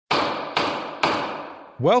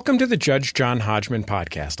Welcome to the Judge John Hodgman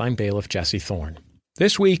podcast. I'm bailiff Jesse Thorne.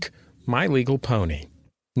 This week, My Legal Pony.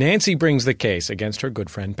 Nancy brings the case against her good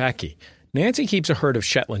friend Becky. Nancy keeps a herd of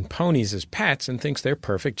Shetland ponies as pets and thinks they're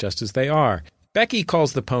perfect just as they are. Becky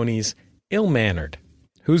calls the ponies ill-mannered.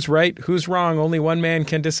 Who's right, who's wrong, only one man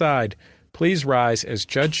can decide. Please rise as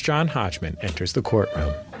Judge John Hodgman enters the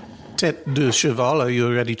courtroom. Tête de cheval, are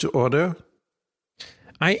you ready to order?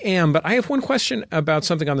 I am, but I have one question about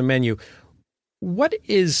something on the menu. What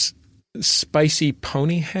is spicy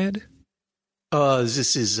pony head?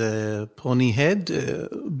 This is a pony head,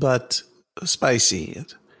 but spicy.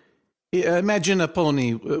 Imagine a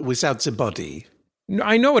pony without the body. No,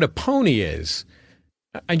 I know what a pony is.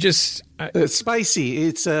 Spicy.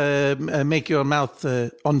 It's make your mouth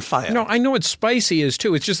on fire. No, I know what spicy is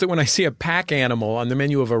too. It's just that when I see a pack animal on the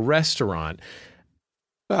menu of a restaurant.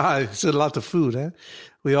 It's a lot of food, huh?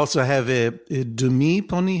 We also have a demi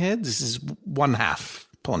pony head. This is one half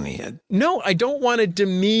pony head. No, I don't want a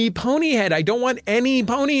demi pony head. I don't want any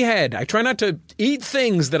pony head. I try not to eat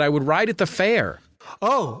things that I would ride at the fair.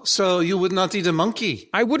 Oh, so you would not eat a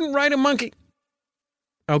monkey? I wouldn't ride a monkey.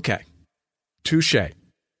 Okay. Touché.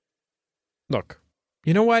 Look,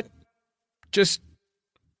 you know what? Just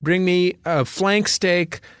bring me a flank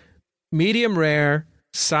steak, medium rare,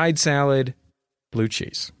 side salad, blue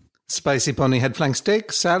cheese. Spicy pony head flank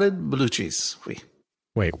steak, salad, blue cheese. Oui.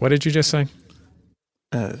 Wait, what did you just say?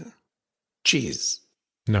 Cheese.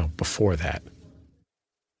 No, before that.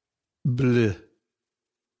 Bleu.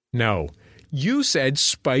 No. You said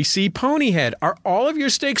spicy pony head. Are all of your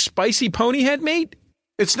steaks spicy pony head, mate?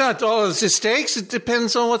 It's not all of the steaks. It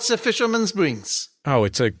depends on what the fisherman's brings. Oh,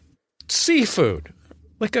 it's a seafood.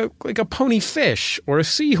 Like a pony fish or a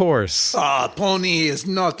seahorse. Ah, pony is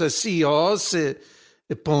not a seahorse.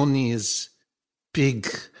 A pony is big,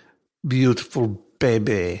 beautiful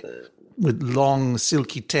baby with long,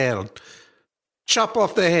 silky tail. Chop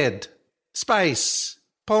off the head. Spice.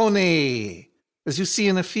 Pony. As you see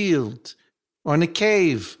in a field or in a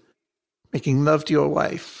cave, making love to your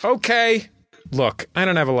wife. Okay. Look, I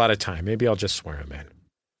don't have a lot of time. Maybe I'll just swear him in.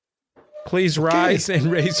 Please rise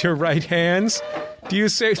and raise your right hands. Do you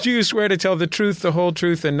swear to tell the truth, the whole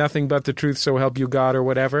truth, and nothing but the truth, so help you God, or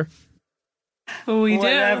whatever? We do.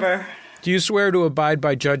 Whatever. Do you swear to abide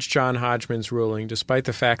by Judge John Hodgman's ruling, despite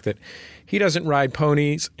the fact that he doesn't ride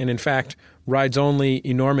ponies and, in fact, rides only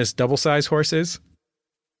enormous double-sized horses?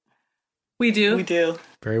 We do. We do.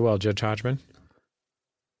 Very well, Judge Hodgman.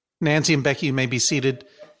 Nancy and Becky, you may be seated.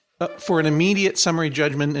 For an immediate summary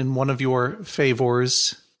judgment in one of your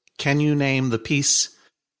favors, can you name the piece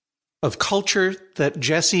of culture that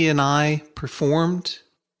Jesse and I performed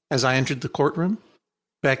as I entered the courtroom?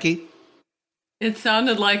 Becky? It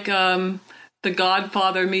sounded like The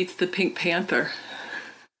Godfather meets the Pink Panther.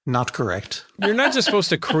 Not correct. You're not just supposed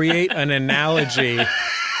to create an analogy.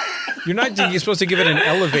 You're supposed to give it an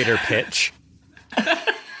elevator pitch.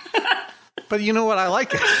 But you know what? I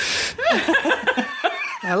like it.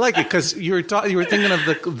 I like it because you were thinking of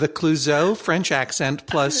the Clouseau French accent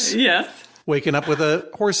plus Yes. waking up with a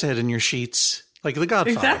horse head in your sheets like the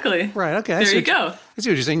Godfather. Exactly. Right. Okay. There you go. I see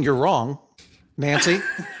what you're saying. You're wrong, Nancy.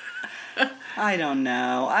 I don't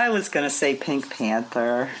know. I was going to say Pink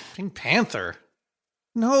Panther. Pink Panther.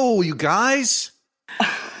 No, you guys.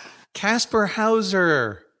 Casper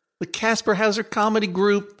Hauser, the Casper Hauser comedy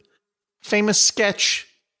group, famous sketch,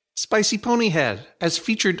 Spicy Pony Head, as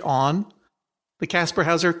featured on the Casper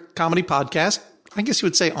Hauser comedy podcast. I guess you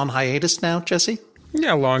would say on hiatus now, Jesse?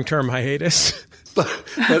 Yeah, long-term hiatus.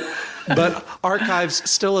 but archives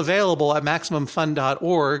still available at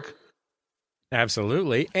MaximumFun.org.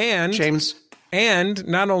 Absolutely. And James. And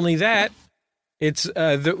not only that, it's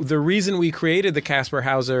the reason we created the Casper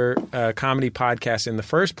Hauser comedy podcast in the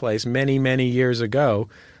first place many, many years ago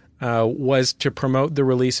was to promote the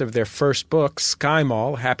release of their first book, Sky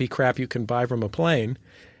Mall, Happy Crap You Can Buy from a Plane.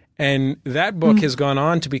 And that book has gone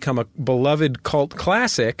on to become a beloved cult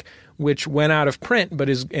classic, which went out of print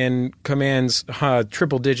and commands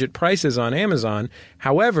triple-digit prices on Amazon.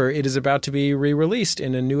 However, it is about to be re-released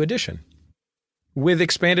in a new edition with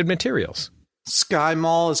expanded materials. Sky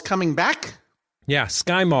Mall is coming back? Yeah,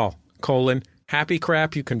 Sky Mall, Happy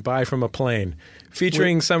Crap You Can Buy from a Plane,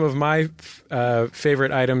 featuring some of my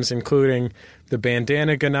favorite items, including the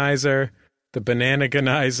bandana ganizer, the banana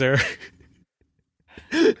ganizer.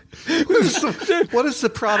 What is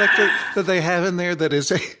the product that they have in there that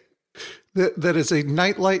is a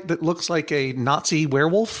nightlight that looks like a Nazi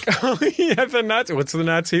werewolf? Oh, yeah, the Nazi. What's the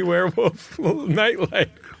Nazi werewolf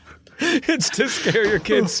nightlight? It's to scare your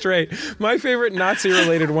kids straight. My favorite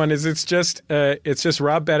Nazi-related one is it's just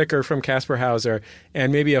Rob Bedecker from Kaspar Hauser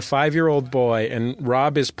and maybe a 5-year-old boy, and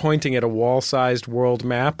Rob is pointing at a wall-sized world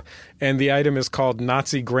map, and the item is called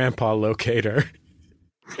Nazi Grandpa Locator.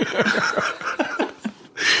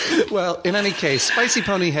 Well, in any case, Spicy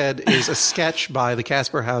Pony Head is a sketch by the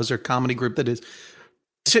Kaspar Hauser comedy group that is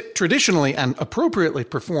traditionally and appropriately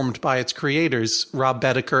performed by its creators, Rob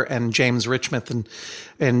Bedecker and James Richmond,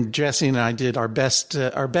 and Jesse and I did our best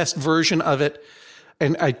version of it.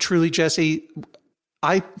 And I truly, Jesse,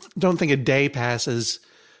 I don't think a day passes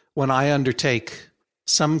when I undertake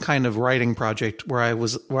some kind of writing project where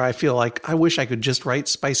I feel like I wish I could just write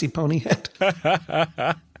Spicy Pony Head.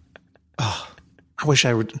 I wish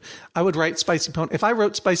I would write Spicy Pony. If I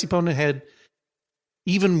wrote Spicy Pony Head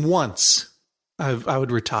even once, I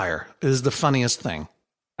would retire. It is the funniest thing.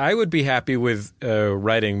 I would be happy with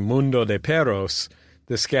writing Mundo de Perros,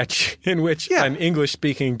 the sketch in which an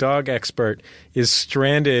English-speaking dog expert is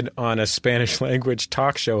stranded on a Spanish-language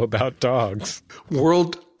talk show about dogs.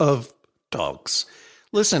 World of Dogs.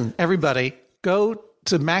 Listen, everybody, go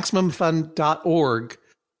to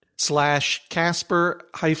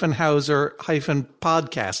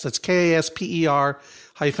MaximumFun.org/Kaspar-Hauser-podcast. That's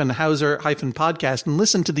KASPER-Hauser-podcast, and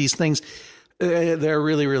listen to these things. They're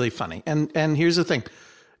really, really funny. And here's the thing.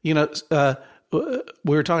 You know,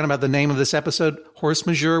 we were talking about the name of this episode. Horse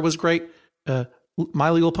Majeure was great.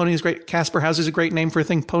 My Little Pony is great. Kaspar Hauser is a great name for a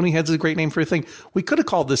thing. Ponyheads is a great name for a thing. We could have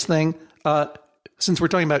called this thing, since we're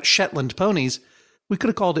talking about Shetland ponies, we could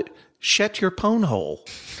have called it Shet Your Pone Hole.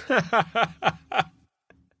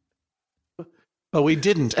 But we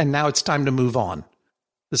didn't, and now it's time to move on.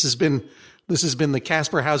 This has been the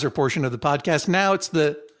Kaspar Hauser portion of the podcast. Now it's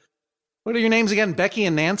what are your names again? Becky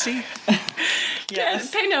and Nancy?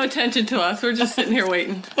 Yes. Pay no attention to us. We're just sitting here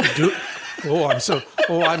waiting. I'm so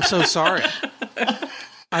sorry.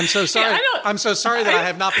 I'm so sorry. I'm so sorry that I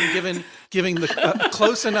have not been giving the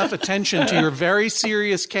close enough attention to your very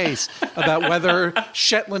serious case about whether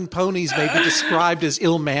Shetland ponies may be described as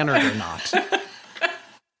ill-mannered or not.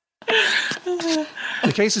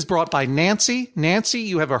 The case is brought by Nancy. Nancy,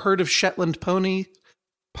 you have a herd of Shetland ponies.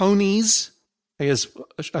 I guess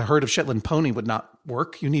a herd of Shetland pony would not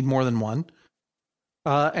work. You need more than one.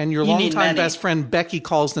 And your longtime best friend Becky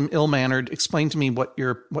calls them ill-mannered. Explain to me what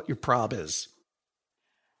your prob is.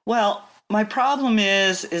 Well, my problem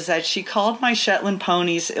is that she called my Shetland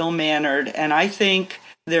ponies ill-mannered, and I think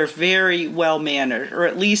they're very well-mannered, or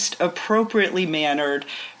at least appropriately mannered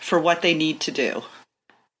for what they need to do.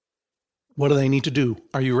 What do they need to do?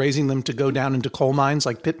 Are you raising them to go down into coal mines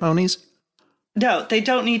like pit ponies? No, they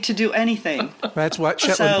don't need to do anything. That's what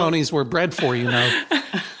Shetland ponies were bred for, you know.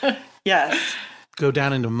 Yes. Go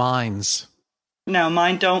down into mines. No,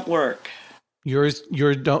 mine don't work. Yours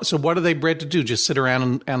don't. So what are they bred to do? Just sit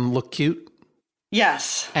around and look cute?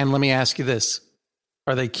 Yes. And let me ask you this.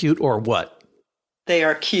 Are they cute or what? They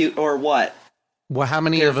are cute or what? Well, how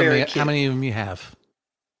many of them you have?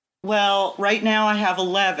 Well, right now I have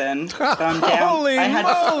 11. But I'm down. Holy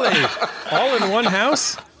moly! All in one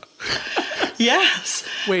house? Yes.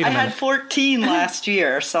 Wait a minute. I had 14 last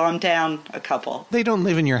year, so I'm down a couple. They don't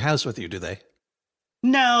live in your house with you, do they?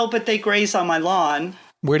 No, but they graze on my lawn.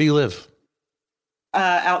 Where do you live?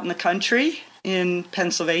 Out in the country in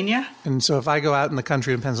Pennsylvania. And so if I go out in the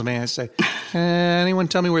country in Pennsylvania, I say, anyone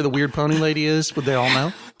tell me where the weird pony lady is? Would they all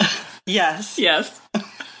know? Yes. Yes.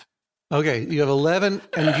 Okay, you have 11,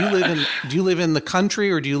 and do you live in the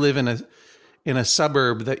country, or do you live in a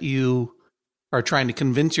suburb that you are trying to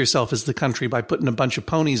convince yourself is the country by putting a bunch of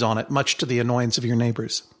ponies on it, much to the annoyance of your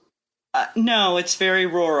neighbors? No, it's very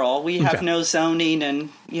rural. We have no zoning, and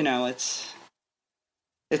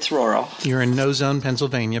it's rural. You're in no zone,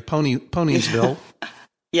 Pennsylvania, Poniesville.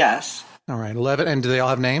 Yes. All right, 11, and do they all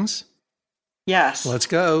have names? Yes. Let's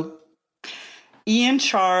go. Ian,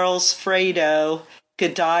 Charles, Fredo,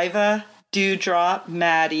 Godiva, Dewdrop,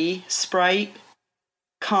 Maddie, Sprite,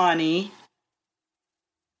 Connie,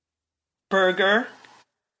 Burger,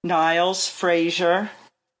 Niles, Fraser,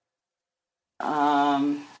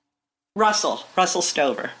 Russell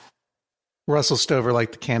Stover. Russell Stover,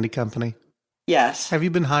 like the candy company. Yes. Have you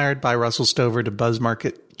been hired by Russell Stover to buzz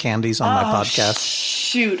market candies on my podcast?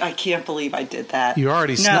 Shoot, I can't believe I did that. You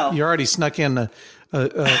already snuck in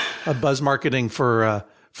a buzz marketing for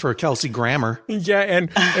Kelsey Grammer. Yeah,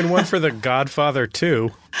 and one for The Godfather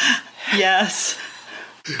too. Yes.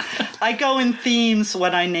 I go in themes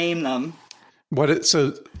when I name them.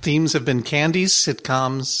 So themes have been candies,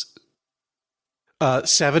 sitcoms,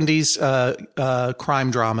 70s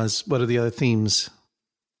crime dramas. What are the other themes?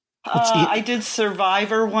 I did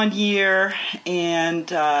Survivor one year,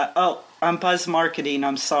 and I'm Buzz Marketing.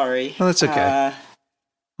 I'm sorry. Oh, that's okay.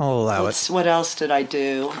 I'll allow it. What else did I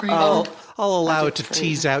do? I'll allow it to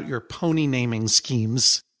tease out your pony naming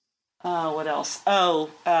schemes. What else?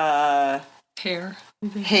 Hair.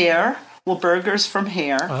 Hair. Well, burgers from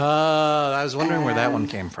Hair. I was wondering where that one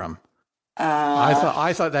came from.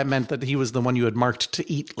 I thought that meant that he was the one you had marked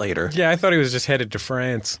to eat later. Yeah, I thought he was just headed to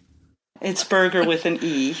France. It's burger with an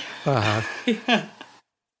E. Uh-huh.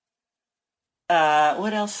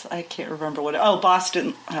 What else? I can't remember what.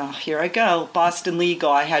 Boston. Oh, here I go. Boston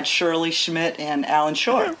Legal. I had Shirley Schmidt and Alan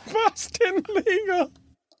Shore. Boston Legal.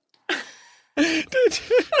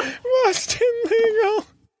 Boston Legal.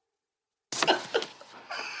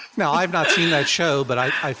 Now, I've not seen that show, but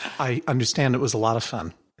I understand it was a lot of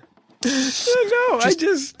fun. It's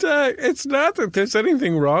not that there's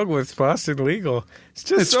anything wrong with Boston Legal. It's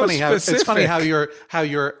just specific. It's funny how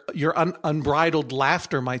your unbridled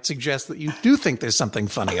laughter might suggest that you do think there's something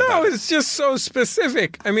funny about it. No, it's just so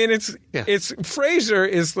specific. I mean, it's Frasier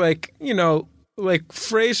is like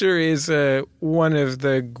Frasier is one of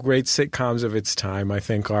the great sitcoms of its time, I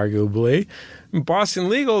think, arguably. Boston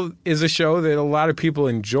Legal is a show that a lot of people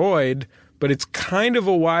enjoyed, but it's kind of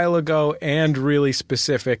a while ago and really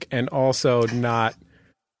specific, and also not,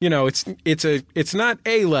 it's not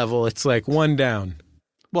A level. It's like one down.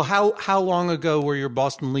 Well, how long ago were your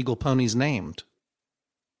Boston Legal ponies named?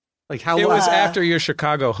 Like how? It was after your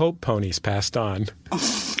Chicago Hope ponies passed on.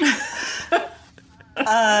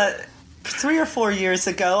 3 or 4 years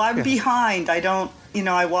ago. I'm behind. I don't.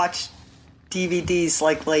 I watch DVDs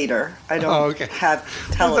like later. I don't have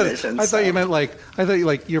television. I thought you meant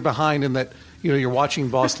you're behind in that you're watching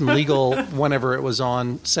Boston Legal whenever it was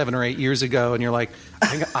on 7 or 8 years ago, and you're like,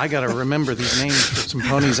 I got to remember these names for some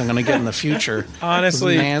ponies I'm going to get in the future.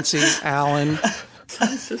 Honestly, Nancy, Alan.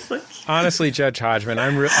 Honestly, Judge Hodgman,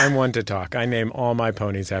 I'm one to talk. I name all my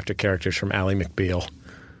ponies after characters from Ally McBeal.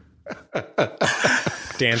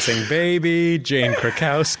 Dancing Baby, Jane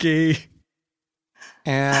Krakowski.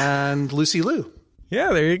 And Lucy Liu.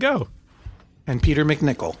 Yeah, there you go. And Peter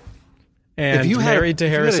McNichol. And married to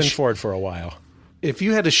Harrison Ford for a while. If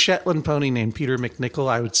you had a Shetland pony named Peter McNichol,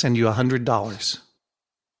 I would send you $100.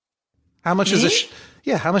 How much does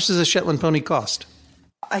a Shetland pony cost?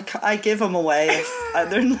 I give them away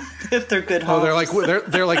if they're good homes. Oh,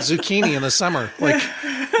 they're like zucchini in the summer. Like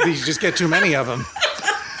you just get too many of them.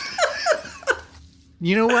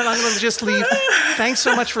 You know what? I'm going to just leave. Thanks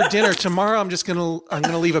so much for dinner. Tomorrow, I'm going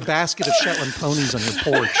to leave a basket of Shetland ponies on your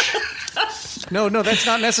porch. No, that's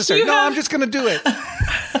not necessary. I'm just going to do it.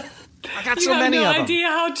 I got so many of them. You have no idea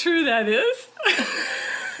how true that is.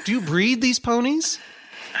 Do you breed these ponies?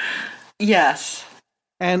 Yes.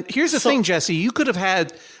 And here's the thing, Jesse. You could have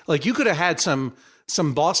had some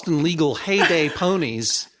Boston Legal heyday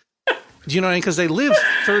ponies. Do you know what I mean? Because they live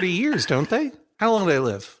 30 years, don't they? How long do they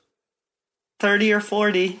live? 30 or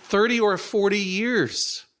 40. 30 or 40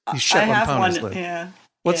 years. These Shetland ponies live. Yeah.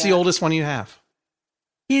 What's the oldest one you have?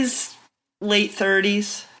 He's late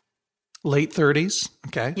 30s. Late 30s?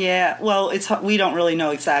 Okay. Yeah. Well, we don't really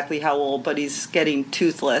know exactly how old, but he's getting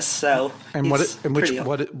toothless. So. And what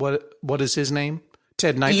is his name?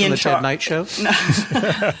 Ted Knight from the Ted Knight Show.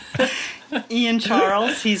 Ian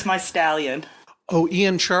Charles. He's my stallion. Oh,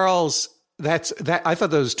 Ian Charles. That's that. I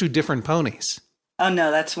thought those were two different ponies. Oh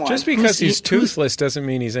no, that's one. Just because he's toothless doesn't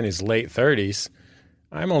mean he's in his late 30s.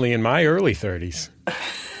 I'm only in my early 30s.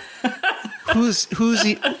 Who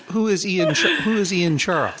is Ian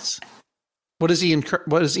Charles? What is Ian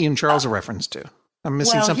Charles a reference to? I'm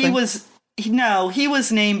missing something. He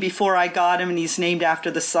was named before I got him, and he's named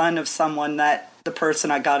after the son of someone that the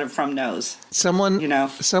person I got him from knows. Someone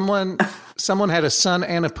had a son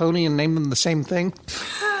and a pony and named them the same thing.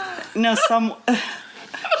 No,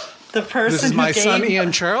 the person. This is my son,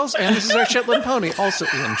 Ian Charles, and this is our Shetland pony, also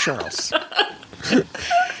Ian Charles.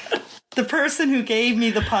 The person who gave me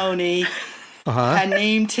the pony had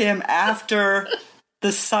named him after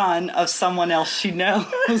the son of someone else she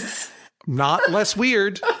knows. Not less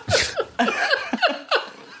weird.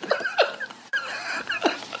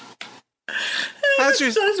 How's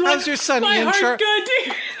your son, Ian Charles?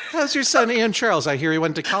 How's your son, Ian Charles? I hear he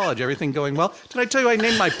went to college. Everything going well? Did I tell you I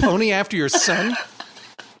named my pony after your son?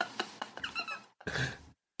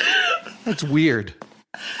 That's weird.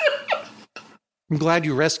 I'm glad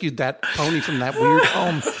you rescued that pony from that weird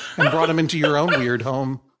home and brought him into your own weird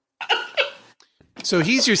home. So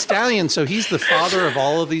he's your stallion. So he's the father of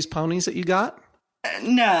all of these ponies that you got?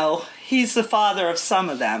 No, he's the father of some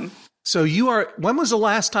of them. So when was the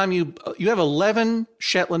last time you have 11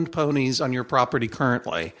 Shetland ponies on your property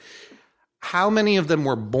currently? how many of them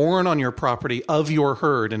were born on your property of your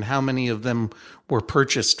herd, and how many of them were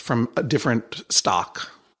purchased from a different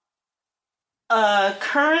stock?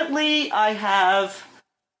 Currently, I have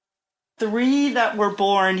 3 that were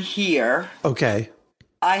born here. Okay.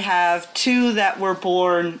 I have 2 that were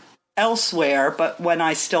born elsewhere, but when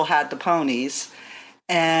I still had the ponies.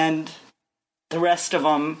 And the rest of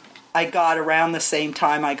them I got around the same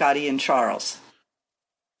time I got Ian Charles.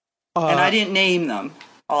 And I didn't name them,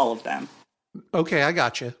 all of them. Okay, I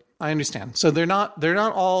got you. I understand. So they're not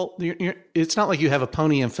all. It's not like you have a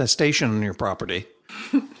pony infestation on your property.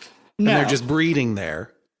 And No. they're just breeding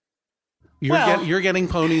there. You're getting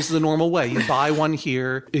ponies the normal way. You buy one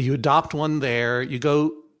here, you adopt one there, you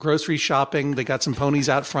go grocery shopping. They got some ponies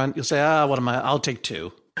out front. You'll say, what am I? I'll take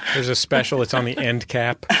 2. There's a special. It's on the end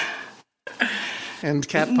cap. End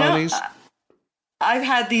cap ponies. I've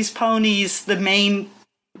had these ponies, the main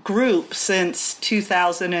group, since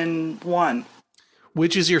 2001.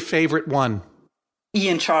 Which is your favorite one?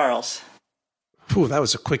 Ian Charles. Ooh, that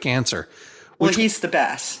was a quick answer. Well, he's the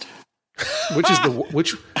best. Which is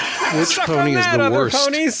which pony is the worst?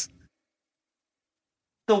 Ponies?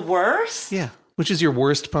 The worst? Yeah. Which is your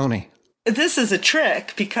worst pony? This is a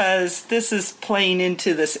trick because this is playing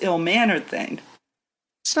into this ill-mannered thing.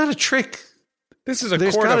 It's not a trick. This is a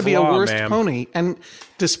There's court got to of be law, a worst ma'am. pony. And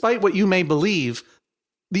despite what you may believe,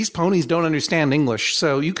 these ponies don't understand English.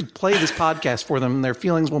 So you could play this podcast for them and their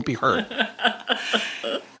feelings won't be hurt.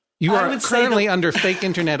 You are currently under fake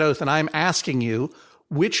internet oath, and I'm asking you,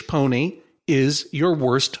 which pony is your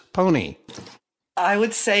worst pony? I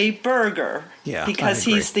would say Burger. Yeah, because I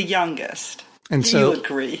agree. he's the youngest. And so you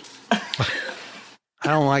agree. I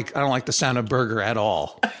don't like the sound of Burger at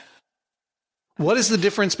all. What is the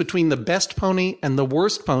difference between the best pony and the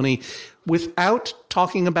worst pony without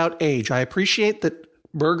talking about age? I appreciate that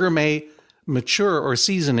Burger may mature or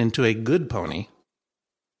season into a good pony,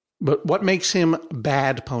 but what makes him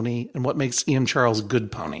bad pony and what makes Ian Charles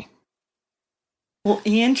good pony? Well,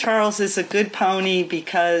 Ian Charles is a good pony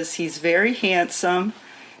because he's very handsome,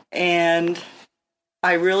 and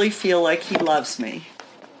I really feel like he loves me.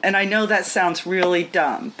 And I know that sounds really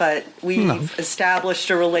dumb, but we've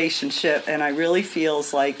established a relationship, and I really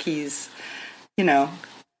feels like he's,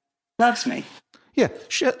 loves me. Yeah,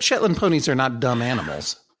 Shetland ponies are not dumb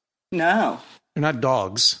animals. No. They're not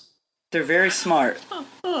dogs. They're very smart.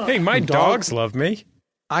 Hey, my dogs love me.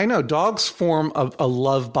 I know dogs form a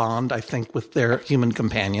love bond, I think, with their human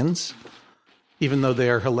companions, even though they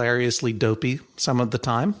are hilariously dopey some of the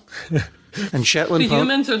time. And Shetland The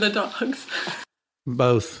humans or the dogs?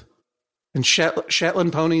 both. And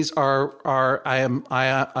Shetland ponies are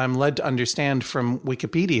I'm led to understand from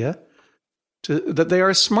Wikipedia that they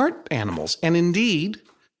are smart animals, and indeed,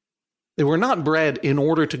 they were not bred in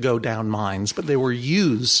order to go down mines, but they were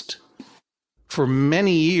used for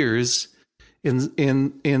many years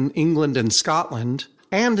in England and Scotland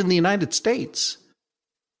and in the United States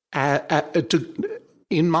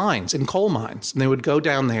in mines, in coal mines. And they would go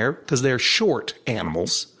down there because they're short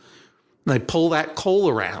animals. And they pull that coal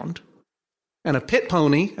around. And a pit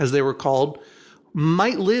pony, as they were called,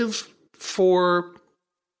 might live for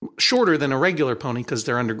shorter than a regular pony because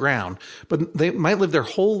they're underground. But they might live their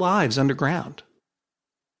whole lives underground,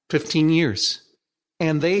 15 years.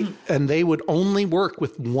 And they would only work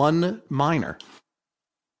with one miner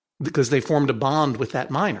because they formed a bond with that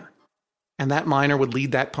miner. And that miner would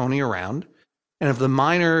lead that pony around. And if the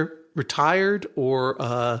miner retired or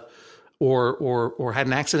had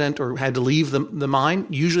an accident or had to leave the mine,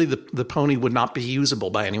 usually the pony would not be usable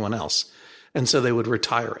by anyone else. And so they would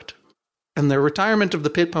retire it. And the retirement of the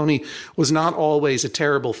pit pony was not always a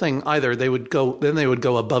terrible thing either. They would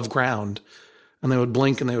go above ground and they would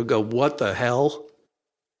blink and they would go, "What the hell?"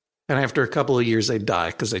 And after a couple of years, they'd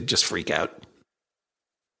die because they'd just freak out.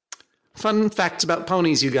 Fun facts about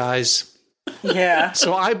ponies, you guys. Yeah.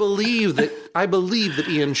 So I believe that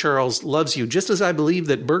Ian Charles loves you, just as I believe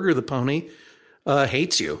that Burger the pony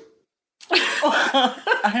hates you.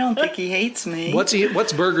 I don't think he hates me.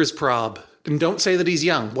 What's Burger's prob? And don't say that he's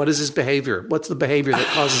young. What is his behavior? What's the behavior that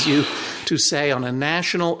causes you to say on a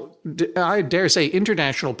national, I dare say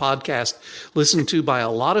international podcast, listened to by a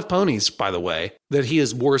lot of ponies, by the way, that he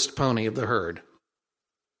is worst pony of the herd?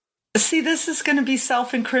 See, this is going to be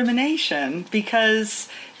self-incrimination because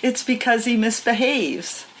he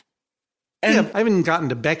misbehaves. And Yeah, I haven't gotten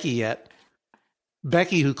to Becky yet.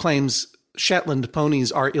 Becky, who claims Shetland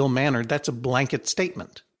ponies are ill-mannered, that's a blanket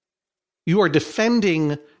statement. You are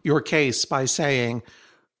defending your case by saying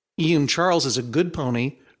Ian Charles is a good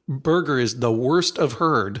pony, Burger is the worst of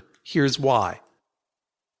herd. Here's why.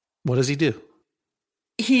 What does he do?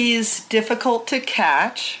 he's difficult to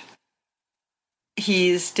catch.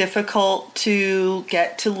 He's difficult to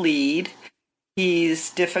get to lead.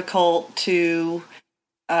 He's difficult to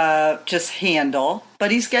just handle,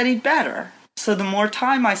 but he's getting better. So the more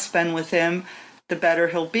time I spend with him, the better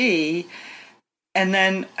he'll be. And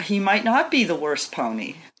then he might not be the worst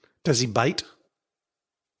pony. Does he bite?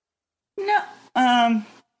 No,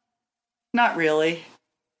 not really.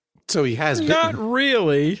 So he has bitten. Not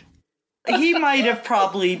really. He might have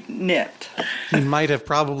probably nipped. He might have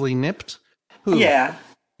probably nipped? Who? Yeah.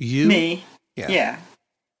 You? Me. Yeah. Yeah.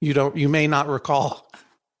 You may not recall.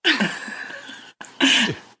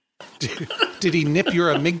 Did he nip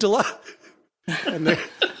your amygdala?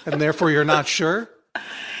 And therefore you're not sure?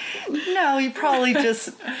 No, he probably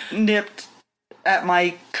just nipped at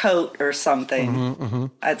my coat or something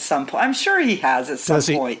at some point. I'm sure he has at some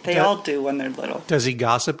point. They all do when they're little. Does he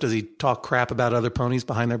gossip? Does he talk crap about other ponies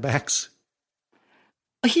behind their backs?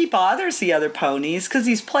 He bothers the other ponies because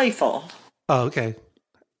he's playful. Oh, okay.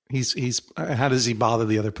 He's. How does he bother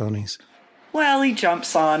the other ponies? Well, he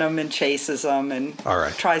jumps on them and chases them and All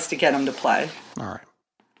right. tries to get them to play. All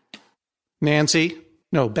right. Nancy?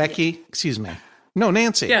 No, Becky. Excuse me. No,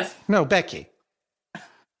 Nancy. Yes. No, Becky.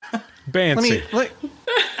 Bancy.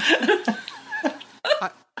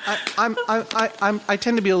 I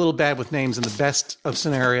tend to be a little bad with names in the best of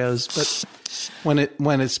scenarios, but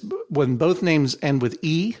when both names end with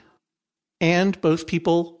E, and both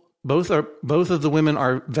of the women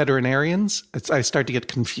are veterinarians, I start to get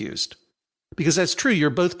confused. Because that's true, you're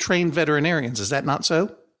both trained veterinarians. Is that not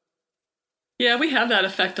so? Yeah, we have that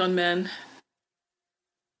effect on men.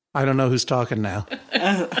 I don't know who's talking now.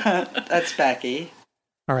 That's Becky.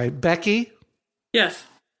 All right, Becky, Yes,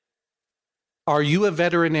 are you a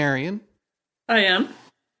veterinarian? I am.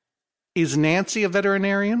 Is Nancy a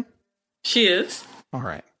veterinarian? She is. All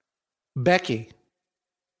right. Becky,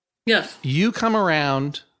 Yes. you come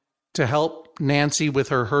around to help Nancy with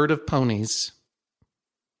her herd of ponies,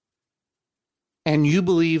 and you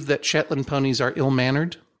believe that Shetland ponies are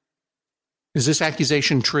ill-mannered? Is this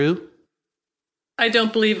accusation true? I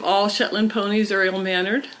don't believe all Shetland ponies are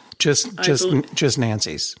ill-mannered. Just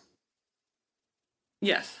Nancy's.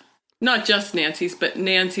 Yes. Not just Nancy's, but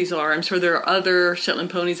Nancy's are. I'm sure there are other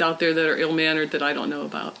Shetland ponies out there that are ill-mannered that I don't know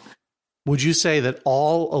about. Would you say that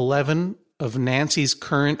all 11 of Nancy's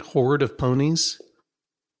current horde of ponies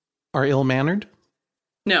are ill-mannered?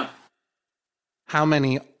 No. How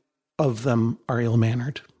many of them are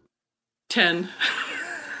ill-mannered? 10.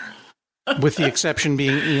 With the exception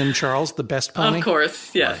being Ian Charles, the best pony? Of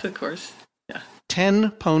course. Yes, Right. of course. Yeah.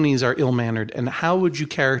 10 ponies are ill-mannered. And how would you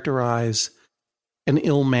characterize an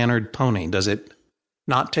ill-mannered pony? Does it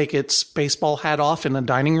not take its baseball hat off in a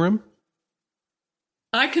dining room?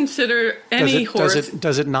 I consider any horse...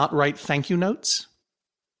 Does it not write thank you notes?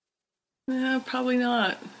 Probably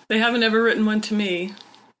not. They haven't ever written one to me.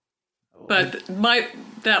 But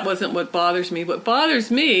that wasn't what bothers me. What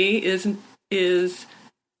bothers me is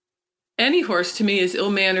any horse to me is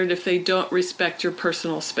ill-mannered if they don't respect your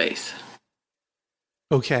personal space.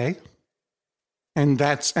 Okay. And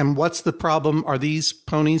what's the problem? Are these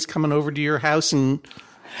ponies coming over to your house and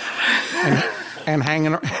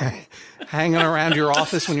hanging around your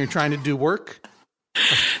office when you're trying to do work?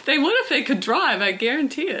 They would if they could drive, I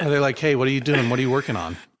guarantee it. Are they like, hey, what are you doing? What are you working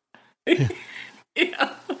on?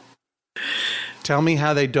 Yeah. Tell me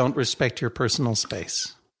how they don't respect your personal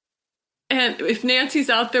space. And if Nancy's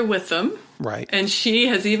out there with them, Right. and she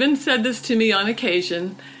has even said this to me on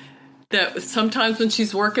occasion, that sometimes when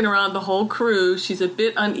she's working around the whole crew, she's a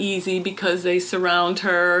bit uneasy because they surround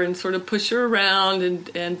her and sort of push her around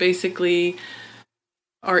and basically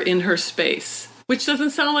are in her space, which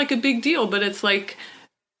doesn't sound like a big deal, but it's like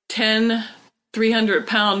 10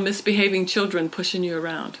 300-pound misbehaving children pushing you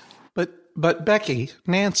around. But Becky,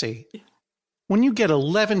 Nancy, when you get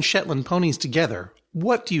 11 Shetland ponies together,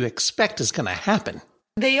 what do you expect is going to happen?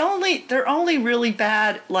 They're only really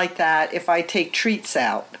bad like that if I take treats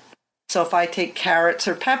out. So if I take carrots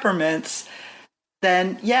or peppermints,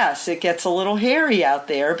 then yes, it gets a little hairy out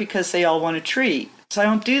there because they all want a treat. So I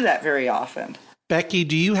don't do that very often. Becky,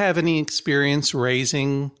 do you have any experience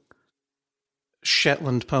raising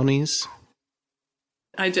Shetland ponies?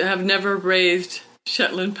 I have never raised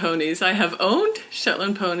Shetland ponies. I have owned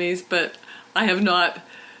Shetland ponies, but I have not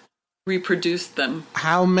reproduced them.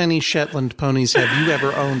 How many Shetland ponies have you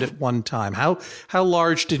ever owned at one time? How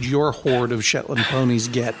large did your horde of Shetland ponies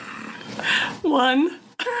get? One.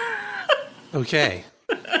 Okay.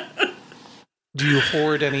 Do you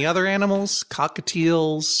hoard any other animals?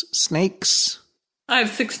 Cockatiels, snakes? I have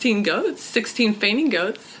 16 goats, 16 fainting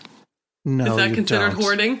goats. No, Is that you considered don't.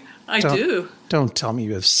 hoarding? I do. Don't tell me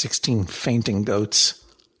you have 16 fainting goats.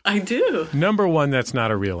 I do. Number one, that's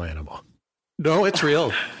not a real animal. No, it's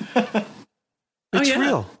real. It's yeah.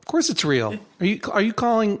 real. Of course, it's real. Are you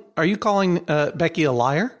calling Becky a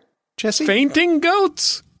liar, Jesse? Fainting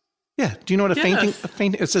goats. Yeah. Do you know what a Yes.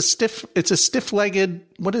 fainting? It's a stiff-legged.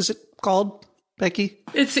 What is it called, Becky?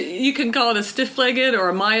 You can call it a stiff-legged or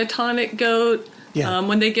a myotonic goat. Yeah.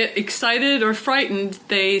 When they get excited or frightened,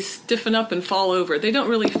 they stiffen up and fall over. They don't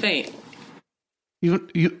really faint.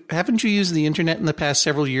 You haven't you used the internet in the past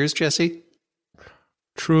several years, Jesse?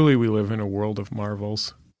 Truly, we live in a world of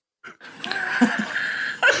marvels.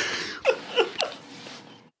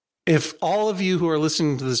 If all of you who are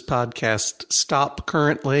listening to this podcast stop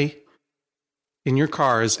currently in your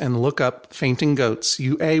cars and look up fainting goats,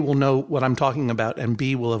 you A, will know what I'm talking about, and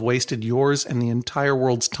B, will have wasted yours and the entire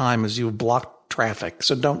world's time as you have blocked traffic.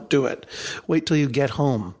 So don't do it. Wait till you get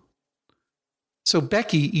home. So,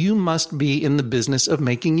 Becky, you must be in the business of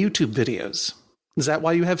making YouTube videos. Is that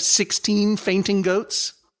why you have 16 fainting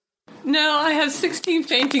goats? No, I have 16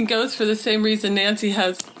 fainting goats for the same reason Nancy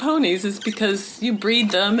has ponies, is because you breed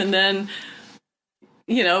them and then,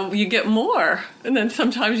 you get more. And then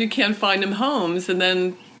sometimes you can't find them homes. And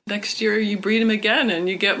then next year you breed them again and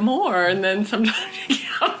you get more. And then sometimes you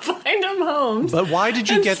can't find them homes. But why did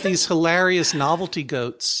you get these hilarious novelty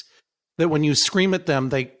goats that when you scream at them,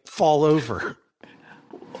 they fall over?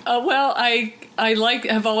 Well, I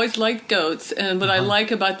have always liked goats, and what I like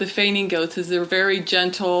about the fainting goats is they're very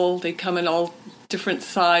gentle. They come in all different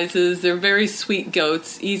sizes. They're very sweet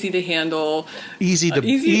goats, easy to handle, Easy to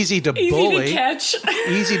bully, easy to catch.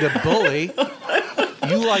 easy to bully.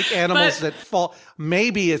 You like animals that fall.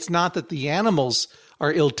 Maybe it's not that the animals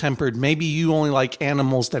are ill-tempered. Maybe you only like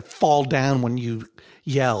animals that fall down when you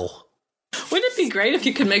yell. Wouldn't it be great if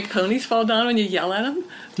you could make ponies fall down when you yell at them?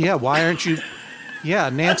 Yeah, why aren't you? Yeah,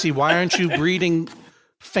 Nancy, why aren't you breeding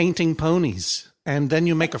fainting ponies? And then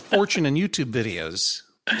you make a fortune in YouTube videos.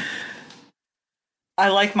 I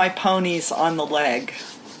like my ponies on the leg,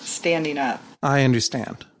 standing up. I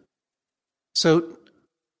understand. So,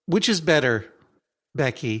 which is better,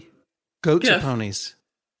 Becky? Goats or ponies?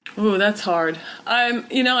 Ooh, that's hard.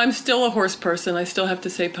 I'm still a horse person. I still have to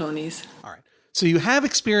say ponies. All right. So you have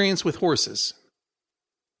experience with horses.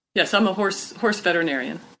 Yes, I'm a horse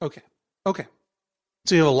veterinarian. Okay.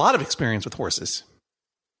 So you have a lot of experience with horses.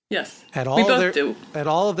 Yes, At we all both do. At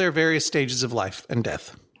all of their various stages of life and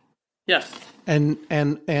death. Yes. And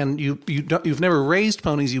you've never raised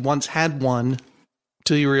ponies. You once had one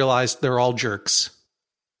till you realized they're all jerks.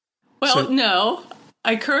 Well, no.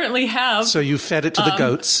 I currently have. So you fed it to the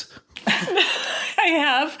goats.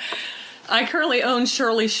 I currently own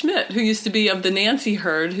Shirley Schmidt, who used to be of the Nancy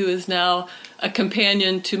herd, who is now a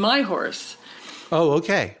companion to my horse. Oh,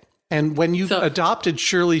 okay. And when you adopted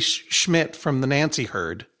Shirley Schmidt from the Nancy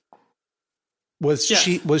herd, was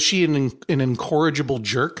she an incorrigible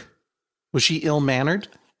jerk? Was she ill-mannered?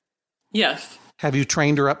 Yes. Have you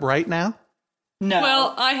trained her up right now? No.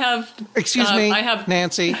 Well, I have. Excuse me,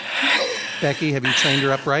 Nancy. Becky, have you trained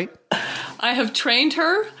her up right? I have trained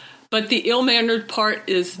her, but the ill-mannered part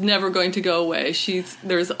is never going to go away.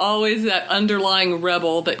 There's always that underlying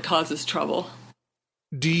rebel that causes trouble.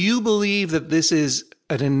 Do you believe that this is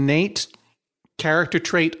an innate character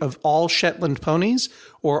trait of all Shetland ponies,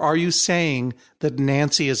 or are you saying that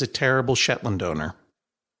Nancy is a terrible Shetland owner?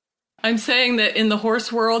 I'm saying that in the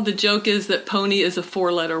horse world, the joke is that pony is a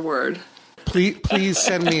 4-letter word. Please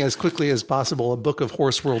send me as quickly as possible a book of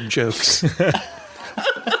horse world jokes.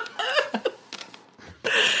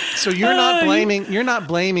 So you're not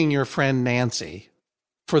blaming your friend Nancy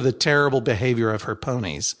for the terrible behavior of her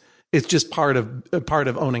ponies. It's just part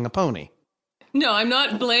of owning a pony. No, I'm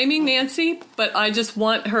not blaming Nancy, but I just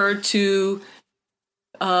want her to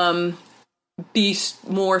be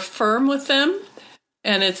more firm with them,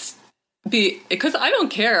 and because I don't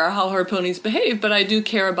care how her ponies behave, but I do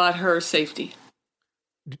care about her safety.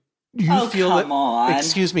 Come on.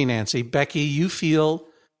 Excuse me, Nancy. Becky, you feel...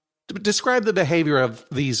 Describe the behavior of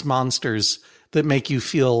these monsters that make you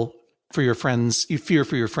feel for your friends... You fear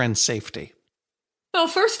for your friend's safety. Well,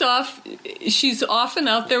 first off, she's often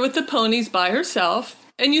out there with the ponies by herself,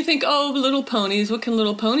 and you think, oh, little ponies, what can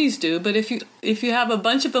little ponies do? But if you have a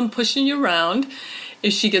bunch of them pushing you around,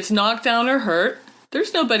 if she gets knocked down or hurt,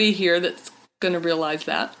 there's nobody here that's going to realize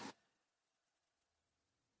that.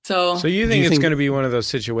 So you think it's going to be one of those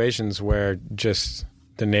situations where just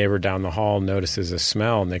the neighbor down the hall notices a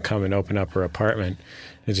smell and they come and open up her apartment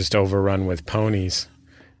and just overrun with ponies.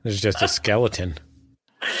 There's just a skeleton.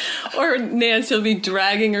 Or Nancy will be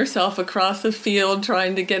dragging herself across the field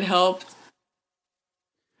trying to get help.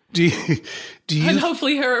 Do you And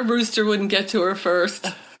hopefully her rooster wouldn't get to her first.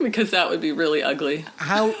 because that would be really ugly.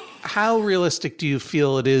 How realistic do you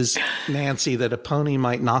feel it is, Nancy, that a pony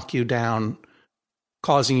might knock you down,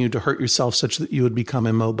 causing you to hurt yourself such that you would become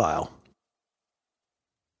immobile?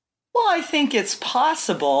 Well, I think it's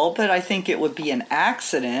possible, but I think it would be an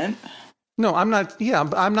accident. No, I'm not. Yeah,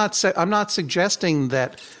 I'm not suggesting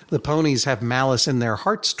that the ponies have malice in their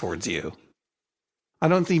hearts towards you. I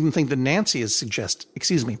don't even think that Becky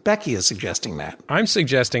is suggesting that. I'm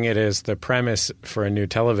suggesting it is the premise for a new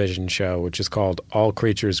television show, which is called All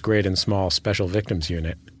Creatures Great and Small Special Victims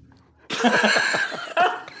Unit.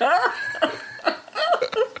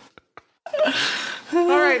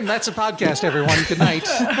 All right, and that's a podcast, everyone. Good night.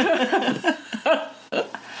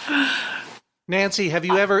 Nancy, have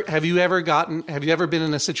you ever been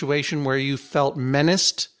in a situation where you felt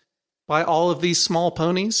menaced by all of these small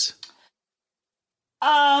ponies?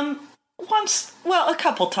 Once, well, a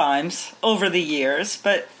couple times over the years,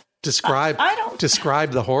 but describe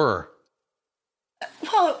the horror.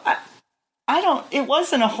 Well, I don't. It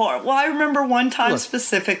wasn't a horror. Well, I remember one time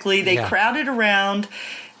specifically, they crowded around.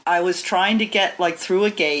 I was trying to get through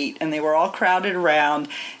a gate, and they were all crowded around.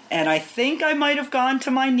 And I think I might have gone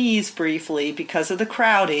to my knees briefly because of the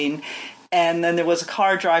crowding. And then there was a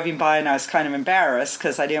car driving by, and I was kind of embarrassed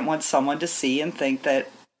because I didn't want someone to see and think that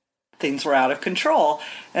things were out of control.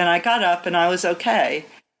 And I got up, and I was okay.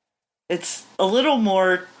 It's a little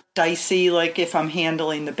more dicey, if I'm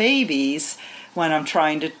handling the babies when I'm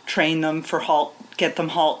trying to train them for get them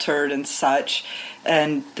haltered and such.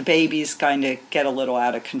 And the babies kind of get a little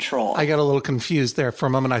out of control. I got a little confused there for a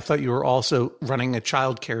moment. I thought you were also running a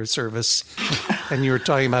child care service, and you were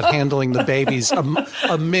talking about handling the babies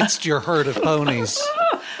amidst your herd of ponies.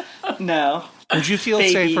 No. Would you feel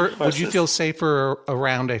safer? Horses. Would you feel safer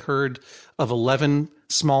around a herd of 11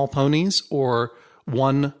 small ponies or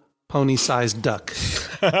one pony-sized duck?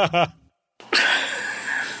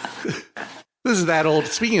 This is that old.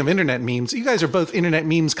 Speaking of internet memes, you guys are both internet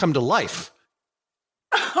memes come to life.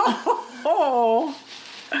 Oh,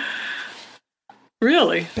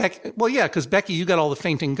 really? Well, yeah, because Becky, you got all the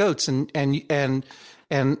fainting goats, and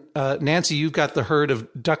Nancy, you've got the herd of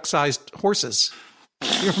duck-sized horses.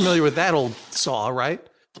 You're familiar with that old saw, right?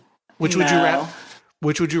 Which would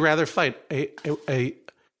you rather fight? A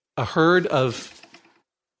herd of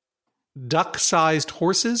duck-sized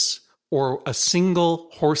horses or a single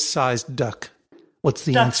horse-sized duck? What's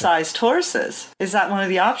the answer? Duck-sized horses. Is that one of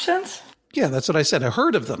the options? Yeah, that's what I said. A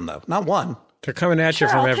herd of them, though, not one. They're coming at you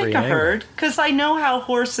from every angle. I'll take a herd, because I know how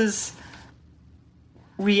horses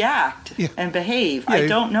react and behave. I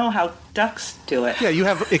don't know how ducks do it. Yeah, you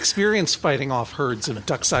have experience fighting off herds of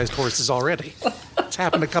duck-sized horses already. It's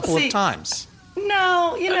happened a couple of times.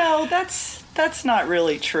 No, that's not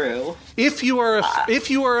really true. If you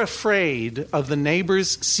are afraid of the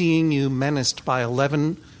neighbors seeing you menaced by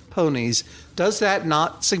 11 ponies, does that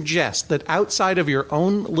not suggest that outside of your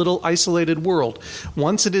own little isolated world,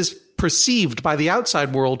 once it is perceived by the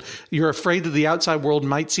outside world, you're afraid that the outside world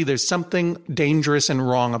might see there's something dangerous and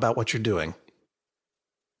wrong about what you're doing?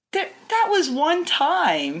 That was one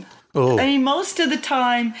time. Oh. I mean, most of the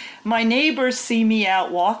time, my neighbors see me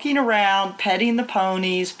out walking around, petting the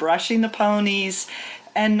ponies, brushing the ponies,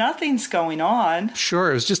 and nothing's going on.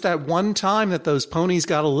 Sure, it was just that one time that those ponies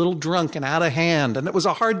got a little drunk and out of hand, and it was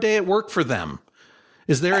a hard day at work for them.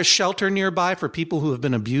 Is there a shelter nearby for people who have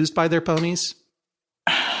been abused by their ponies?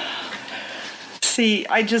 See,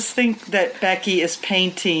 I just think that Becky is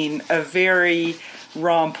painting a very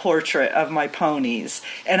wrong portrait of my ponies.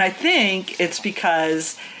 And I think it's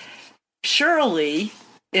because Shirley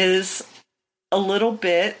is a little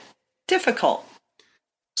bit difficult.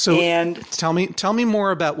 So tell me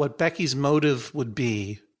more about what Becky's motive would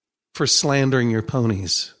be for slandering your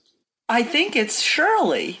ponies. I think it's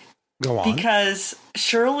Shirley. Go on. Because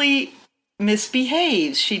Shirley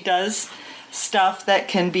misbehaves. She does stuff that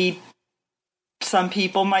can be, some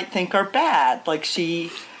people might think are bad. Like she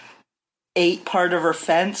ate part of her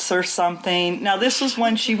fence or something. Now, this was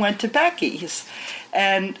when she went to Becky's.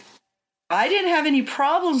 And I didn't have any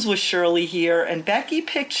problems with Shirley here, and Becky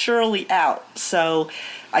picked Shirley out. So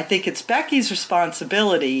I think it's Becky's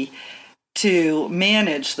responsibility to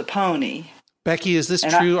manage the pony. Becky, is this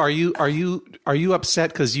true? Are you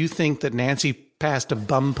upset because you think that Nancy passed a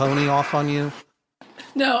bum pony off on you?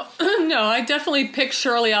 No, I definitely picked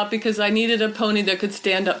Shirley out because I needed a pony that could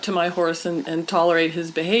stand up to my horse and tolerate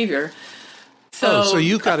his behavior. So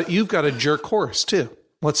you've got a jerk horse too.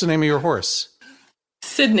 What's the name of your horse?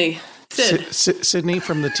 Sydney. Sydney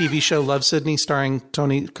from the TV show Love, Sydney, starring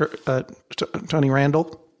Tony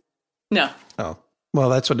Randall? No. Oh, well,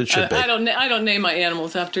 that's what it should be. I don't name my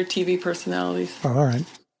animals after TV personalities. Oh, all right.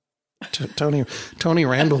 Tony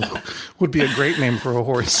Randall would be a great name for a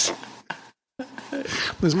horse.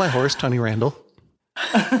 This is my horse, Tony Randall.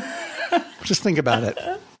 Just think about it.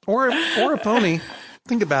 Or a pony.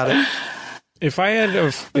 Think about it. If I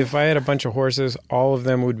had a bunch of horses, all of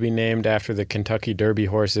them would be named after the Kentucky Derby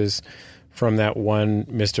horses from that one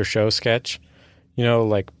Mr. Show sketch. You know,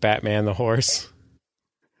 like Batman the horse.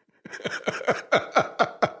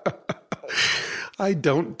 I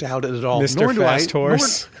don't doubt it at all. Mr. Fast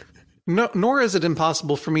Horse. Nor is it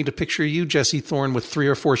impossible for me to picture you, Jesse Thorne, with 3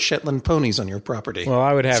 or 4 Shetland ponies on your property. Well,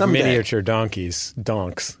 I would have someday. miniature donks.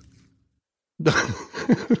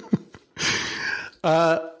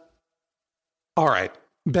 All right.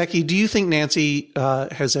 Becky, do you think Nancy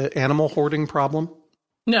has an animal hoarding problem?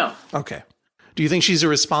 No. Okay. Do you think she's a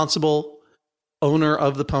responsible owner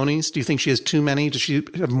of the ponies? Do you think she has too many? Does she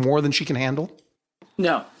have more than she can handle?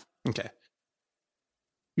 No. Okay.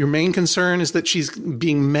 Your main concern is that she's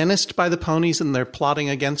being menaced by the ponies and they're plotting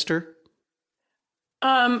against her?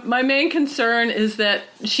 My main concern is that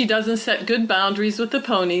she doesn't set good boundaries with the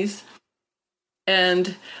ponies.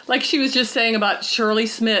 And like she was just saying about Shirley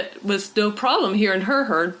Smith was no problem here in her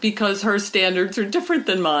herd because her standards are different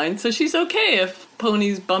than mine. So she's okay if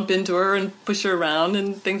ponies bump into her and push her around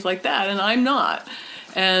and things like that. And I'm not.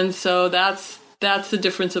 And so that's the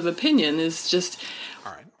difference of opinion is just...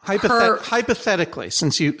 All right. Hypothetically,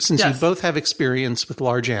 since you both have experience with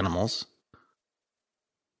large animals,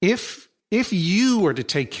 if you were to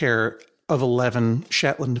take care of 11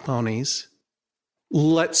 Shetland ponies,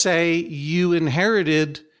 let's say you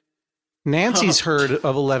inherited Nancy's herd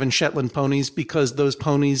of 11 Shetland ponies because those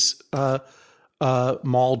ponies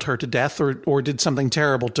mauled her to death or did something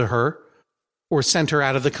terrible to her or sent her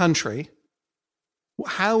out of the country.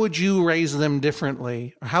 How would you raise them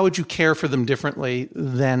differently? How would you care for them differently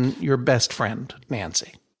than your best friend,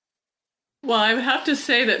 Nancy? Well, I would have to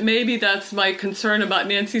say that maybe that's my concern about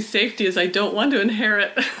Nancy's safety is I don't want to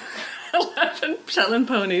inherit 11 Shetland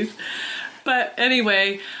ponies. But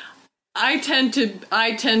anyway, I tend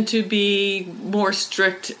to be more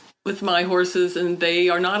strict with my horses, and they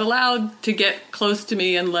are not allowed to get close to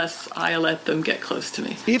me unless I let them get close to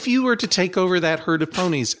me. If you were to take over that herd of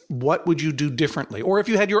ponies, what would you do differently? Or if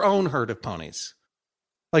you had your own herd of ponies?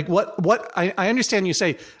 Like what I understand you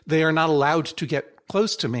say they are not allowed to get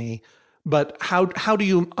close to me, but how do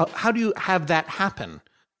you have that happen?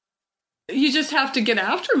 You just have to get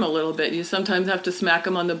after them a little bit. You sometimes have to smack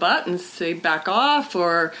them on the butt and say back off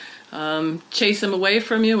or chase them away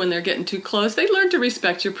from you when they're getting too close. They learn to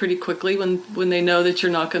respect you pretty quickly when they know that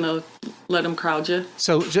you're not going to let them crowd you.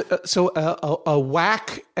 So a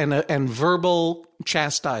whack and verbal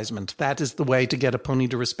chastisement, that is the way to get a pony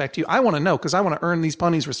to respect you? I want to know because I want to earn these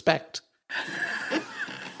ponies' respect.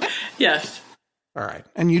 Yes. All right.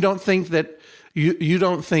 And you don't think that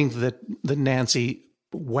Nancy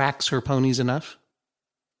whacks her ponies enough?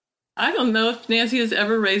 I don't know if Nancy has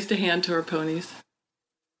ever raised a hand to her ponies.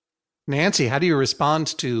 Nancy, how do you respond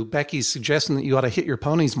to Becky's suggestion that you ought to hit your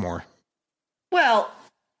ponies more? Well,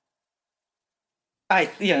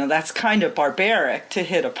 that's kind of barbaric to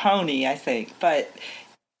hit a pony, I think. But,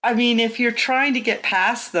 I mean, if you're trying to get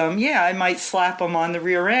past them, yeah, I might slap them on the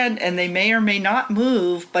rear end, and they may or may not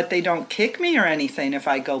move, but they don't kick me or anything if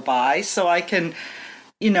I go by. So I can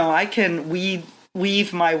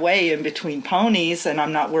weave my way in between ponies, and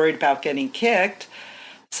I'm not worried about getting kicked.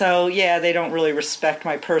 So, yeah, they don't really respect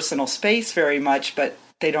my personal space very much, but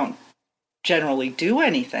they don't generally do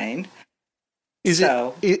anything. Is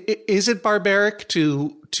it barbaric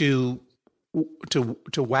to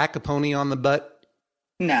whack a pony on the butt?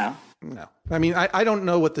 No. I mean, I don't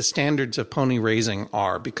know what the standards of pony raising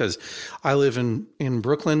are because I live in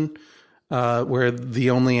Brooklyn, where the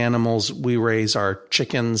only animals we raise are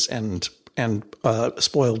chickens and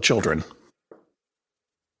spoiled children.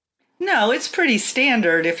 No, it's pretty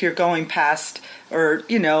standard if you're going past or,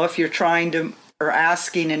 if you're trying to or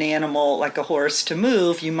asking an animal like a horse to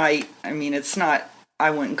move, you might, it's not, I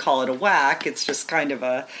wouldn't call it a whack. It's just kind of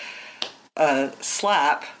a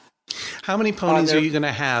slap. How many ponies are you going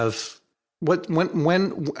to have?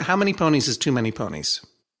 How many ponies is too many ponies?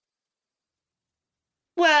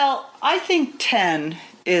 Well, I think 10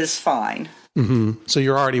 is fine. Mm-hmm. So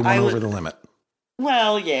you're already over the limit.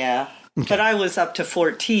 Well, yeah. Okay. But I was up to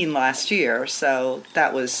 14 last year, so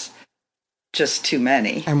that was just too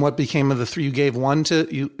many. And what became of the 3? You gave one to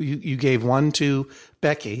you gave one to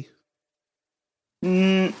Becky.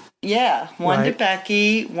 Yeah, one to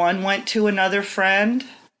Becky, one went to another friend.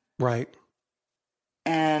 Right.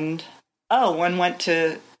 And one went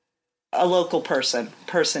to a local person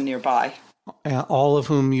nearby. All of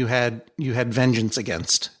whom you had vengeance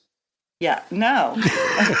against. Yeah, no.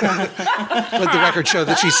 Let the record show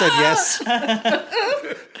that she said yes.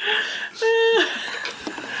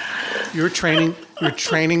 You're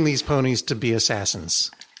training these ponies to be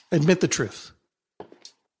assassins. Admit the truth.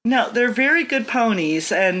 No, they're very good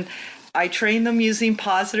ponies, and I train them using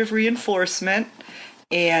positive reinforcement,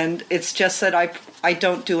 and it's just that I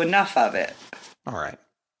don't do enough of it. All right.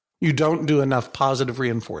 You don't do enough positive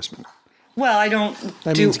reinforcement. Well, I don't.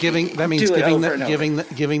 That means giving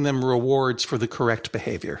them rewards for the correct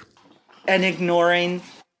behavior and ignoring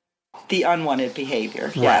the unwanted behavior.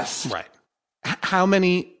 Right, yes. Right. How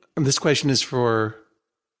many? And this question is for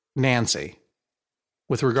Nancy.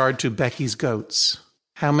 With regard to Becky's goats,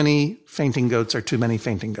 how many fainting goats are too many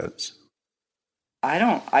fainting goats? I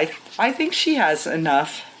don't. I think she has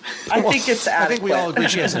enough. I think it's adequate. I think we all agree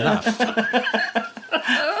she has enough.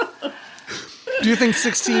 Do you think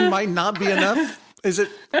 16 might not be enough? Is it?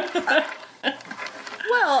 Well,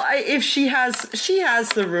 if she has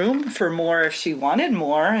the room for more if she wanted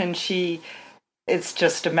more, and it's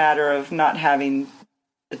just a matter of not having.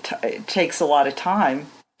 It takes a lot of time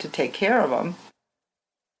to take care of them.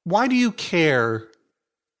 Why do you care,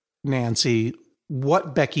 Nancy,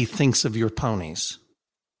 what Becky thinks of your ponies?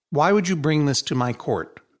 Why would you bring this to my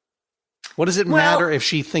court? What does it matter if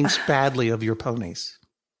she thinks badly of your ponies?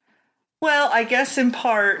 Well, I guess in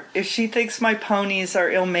part, if she thinks my ponies are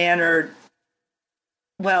ill-mannered,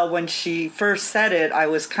 well, when she first said it, I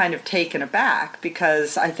was kind of taken aback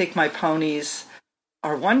because I think my ponies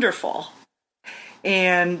are wonderful.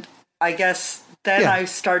 And I guess then I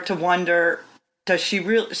start to wonder, so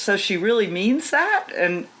she really means that?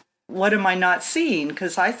 And what am I not seeing?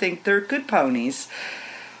 Because I think they're good ponies.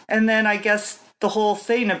 And then I guess the whole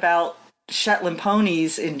thing about Shetland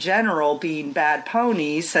ponies in general being bad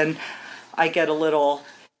ponies, and I get a little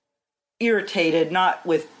irritated, not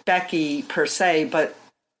with Becky per se, but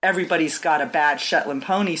everybody's got a bad Shetland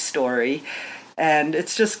pony story. And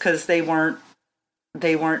it's just because they weren't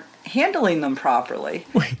handling them properly.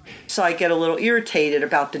 Wait. So I get a little irritated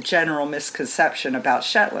about the general misconception about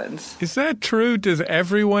Shetlands. Is that true? Does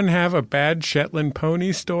everyone have a bad Shetland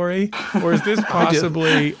pony story? Or is this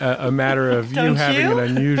possibly a matter of you having an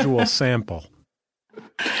unusual sample?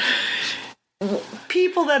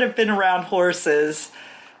 People that have been around horses,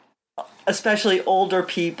 especially older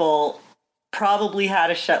people, probably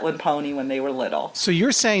had a Shetland pony when they were little. So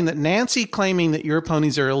you're saying that Nancy claiming that your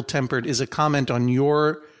ponies are ill-tempered is a comment on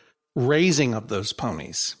your raising of those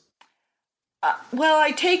ponies? Well,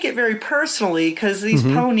 I take it very personally because these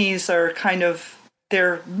ponies are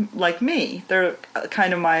they're like me. They're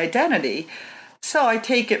kind of my identity. So I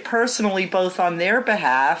take it personally both on their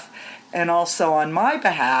behalf and also on my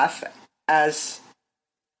behalf as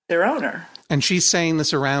their owner. And she's saying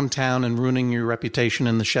this around town and ruining your reputation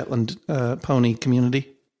in the Shetland pony community?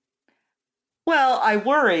 Well, I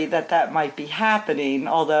worry that might be happening,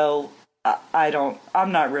 although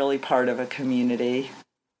I'm not really part of a community.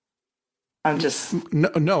 I'm just...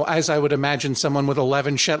 No, as I would imagine someone with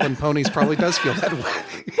 11 Shetland ponies probably does feel that way.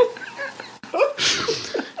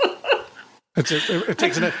 It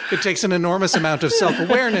takes an enormous amount of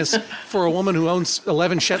self-awareness for a woman who owns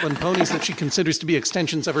 11 Shetland ponies that she considers to be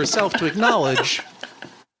extensions of herself to acknowledge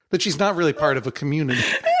that she's not really part of a community.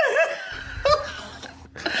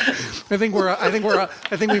 I think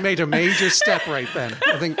we made a major step right then.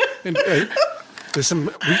 I think there's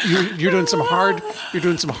you're doing some hard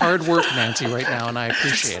work, Nancy, right now, and I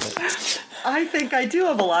appreciate it. I think I do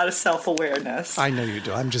have a lot of self-awareness. I know you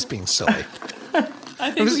do. I'm just being silly. I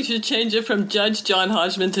think we should change it from Judge John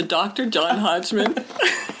Hodgman to Dr. John Hodgman.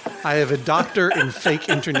 I have a doctor in fake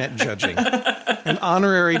internet judging, an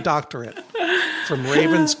honorary doctorate from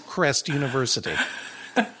Ravenscrest University.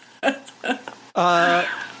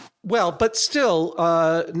 Well, but still,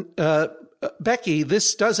 Becky,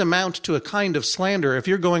 this does amount to a kind of slander. If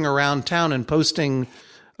you're going around town and posting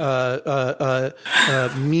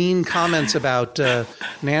mean comments about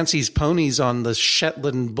Nancy's ponies on the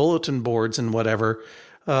Shetland bulletin boards and whatever,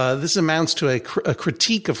 this amounts to a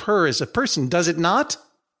critique of her as a person, does it not?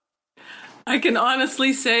 I can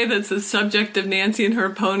honestly say that the subject of Nancy and her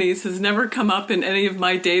ponies has never come up in any of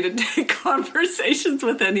my day-to-day conversations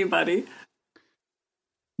with anybody.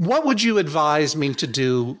 What would you advise me to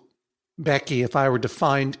do, Becky, if I were to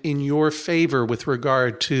find in your favor with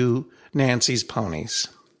regard to Nancy's ponies?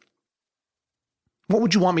 What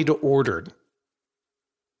would you want me to order?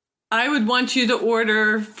 I would want you to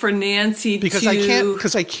order for Nancy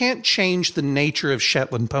because I can't change the nature of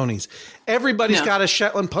Shetland ponies. Everybody's got a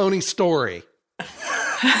Shetland pony story.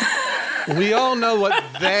 We all know what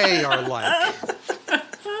they are like.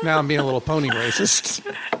 Now I'm being a little pony racist.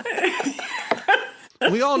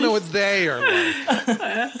 We all know what they are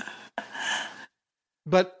like.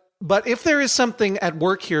 But if there is something at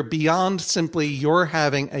work here beyond simply your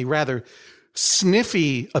having a rather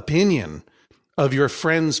sniffy opinion of your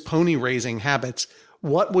friend's pony raising habits,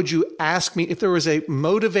 what would you ask me if there was a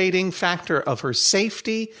motivating factor of her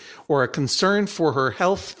safety or a concern for her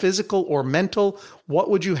health, physical or mental? What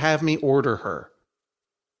would you have me order her?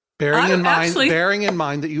 Bearing in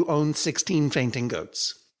mind that you own 16 fainting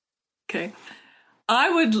goats. Okay.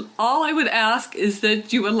 All I would ask is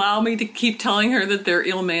that you allow me to keep telling her that they're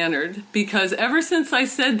ill-mannered, because ever since I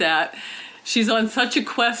said that, she's on such a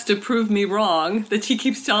quest to prove me wrong that she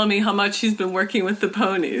keeps telling me how much she's been working with the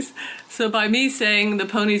ponies. So by me saying the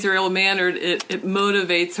ponies are ill-mannered, it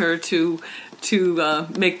motivates her to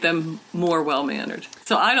make them more well-mannered.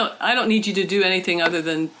 So I don't need you to do anything other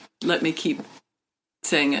than let me keep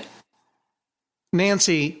saying it.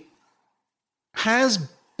 Nancy, has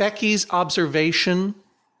Becky's observation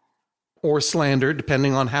or slander,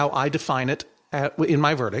 depending on how I define it in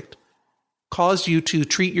my verdict, caused you to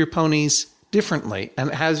treat your ponies differently?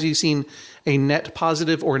 And has you seen a net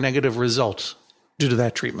positive or negative result due to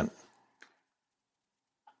that treatment?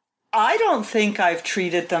 I don't think I've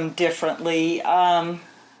treated them differently.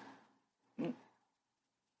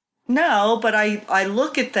 No, but I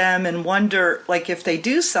look at them and wonder, like, if they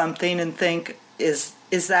do something and think, is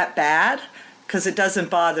that bad? Because it doesn't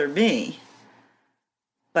bother me.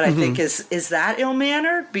 But I think, is that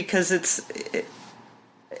ill-mannered? Because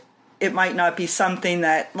it might not be something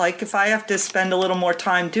that, like, if I have to spend a little more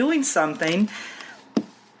time doing something,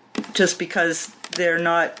 just because they're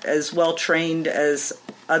not as well trained as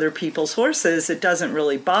other people's horses, it doesn't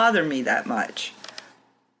really bother me that much.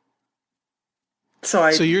 So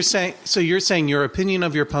you're saying your opinion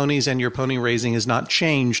of your ponies and your pony raising is not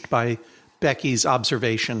changed by Becky's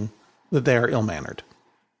observation that they are ill-mannered?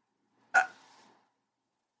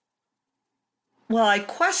 Well, I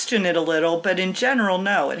question it a little, but in general,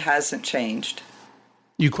 no, it hasn't changed.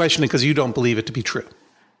 You question it because you don't believe it to be true.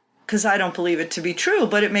 Because I don't believe it to be true,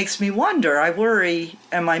 but it makes me wonder. I worry,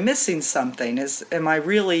 am I missing something? Am I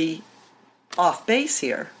really off base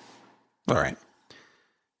here? All right.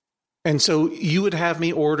 And so you would have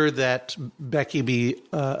me order that Becky be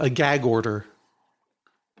a gag order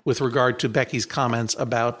with regard to Becky's comments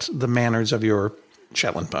about the manners of your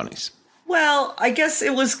Shetland ponies. Well, I guess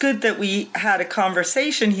it was good that we had a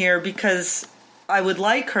conversation here, because I would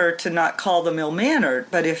like her to not call them ill-mannered.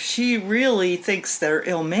 But if she really thinks they're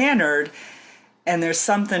ill-mannered and there's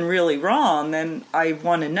something really wrong, then I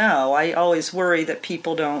want to know. I always worry that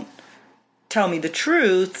people don't tell me the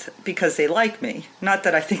truth because they like me. Not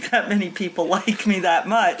that I think that many people like me that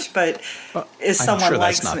much, but if someone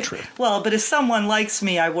likes me, but if someone likes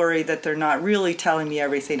me, I worry that they're not really telling me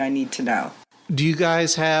everything I need to know. Do you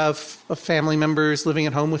guys have family members living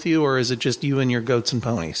at home with you, or is it just you and your goats and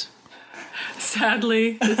ponies?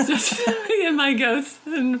 Sadly, it's just me and my goats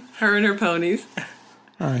and her and her ponies.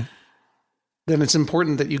 All right. Then it's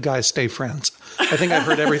important that you guys stay friends. I think I've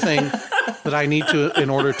heard everything that I need to in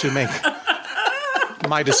order to make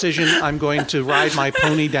my decision. I'm going to ride my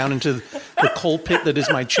pony down into the coal pit that is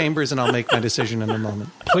my chambers, and I'll make my decision in a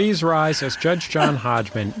moment. Please rise as Judge John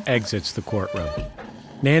Hodgman exits the courtroom.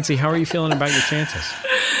 Nancy, how are you feeling about your chances?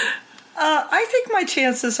 I think my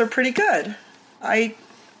chances are pretty good. I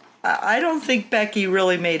don't think Becky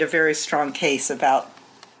really made a very strong case about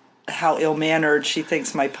how ill-mannered she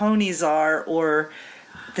thinks my ponies are, or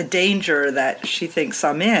the danger that she thinks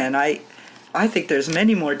I'm in. I think there's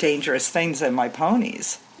many more dangerous things than my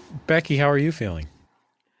ponies. Becky, how are you feeling?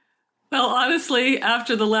 Well, honestly,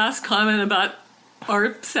 after the last comment about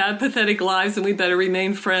our sad, pathetic lives and we better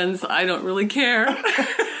remain friends, I don't really care.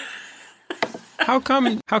 How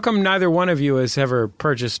come neither one of you has ever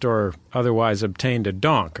purchased or otherwise obtained a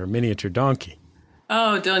donk or miniature donkey?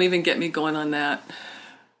 Oh, don't even get me going on that.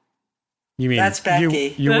 You mean that's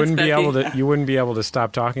Becky? You wouldn't be able to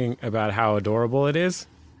stop talking about how adorable it is?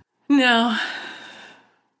 No.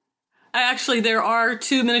 There are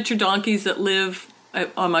 2 miniature donkeys that live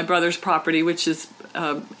on my brother's property, which is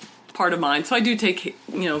part of mine. So I do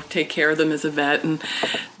take care of them as a vet, and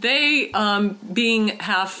they, being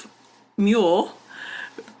half mule,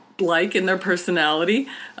 like in their personality,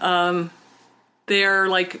 they're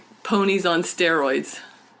like ponies on steroids,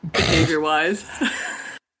 behavior-wise.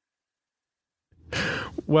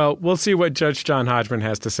 Well, we'll see what Judge John Hodgman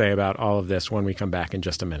has to say about all of this when we come back in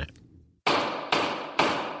just a minute.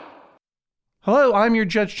 Hello, I'm your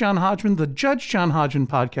Judge John Hodgman. The Judge John Hodgman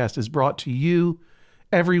podcast is brought to you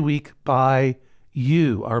every week by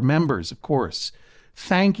you, our members, of course.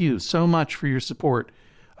 Thank you so much for your support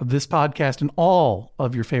of this podcast and all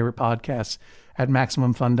of your favorite podcasts at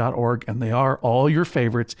MaximumFun.org, and they are all your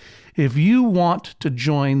favorites. If you want to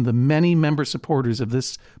join the many member supporters of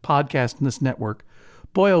this podcast and this network,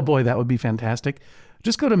 boy, oh boy, that would be fantastic.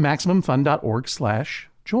 Just go to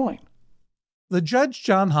MaximumFun.org/join. The Judge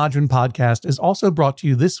John Hodgman podcast is also brought to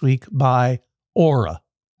you this week by Aura.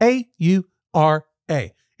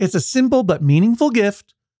 A-U-R-A. It's a simple but meaningful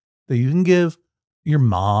gift that you can give your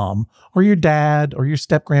mom or your dad or your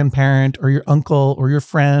step-grandparent or your uncle or your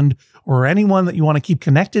friend or anyone that you want to keep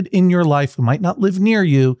connected in your life who might not live near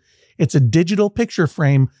you. It's a digital picture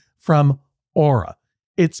frame from Aura.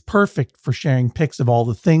 It's perfect for sharing pics of all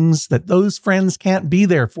the things that those friends can't be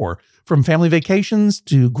there for, from family vacations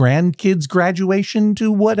to grandkids' graduation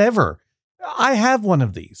to whatever. I have one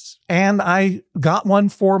of these, and I got one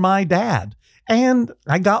for my dad, and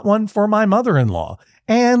I got one for my mother-in-law,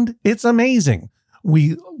 and it's amazing.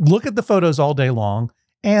 We look at the photos all day long,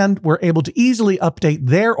 and we're able to easily update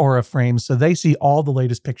their Aura frames so they see all the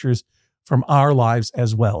latest pictures from our lives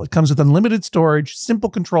as well. It comes with unlimited storage, simple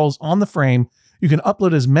controls on the frame. You can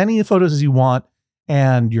upload as many photos as you want,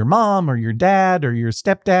 and your mom or your dad or your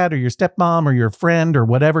stepdad or your stepmom or your friend or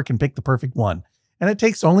whatever can pick the perfect one. And it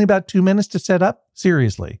takes only about 2 minutes to set up.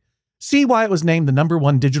 Seriously. See why it was named the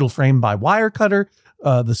 #1 digital frame by Wirecutter,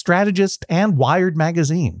 The Strategist, and Wired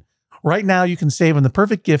Magazine. Right now, you can save on the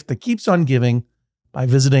perfect gift that keeps on giving by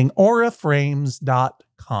visiting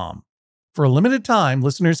auraframes.com. For a limited time,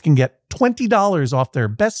 listeners can get $20 off their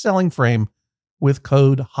best-selling frame with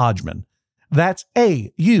code Hodgman. That's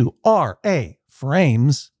A-U-R-A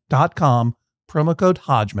frames.com, promo code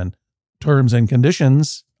Hodgman. Terms and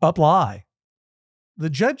conditions apply. The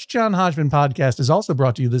Judge John Hodgman podcast is also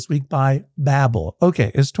brought to you this week by Babbel.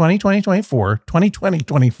 Okay, it's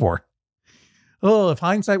 2020-24. Oh, if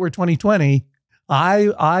hindsight were 2020,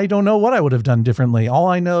 I don't know what I would have done differently. All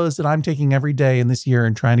I know is that I'm taking every day in this year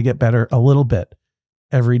and trying to get better a little bit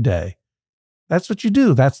every day. That's what you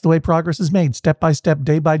do. That's the way progress is made, step by step,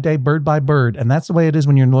 day by day, bird by bird. And that's the way it is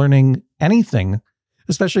when you're learning anything,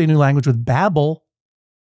 especially a new language with Babbel.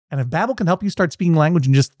 And if Babbel can help you start speaking language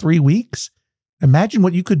in just 3 weeks, imagine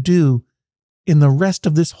what you could do in the rest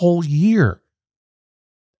of this whole year.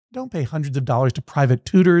 Don't pay hundreds of dollars to private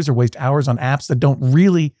tutors or waste hours on apps that don't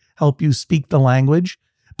really help you speak the language.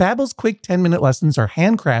 Babbel's quick 10-minute lessons are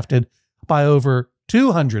handcrafted by over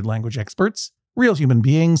 200 language experts, real human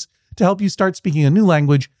beings, to help you start speaking a new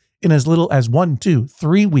language in as little as 1, 2,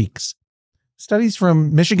 3 weeks. Studies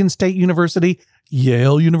from Michigan State University,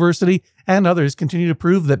 Yale University, and others continue to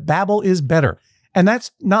prove that Babbel is better. And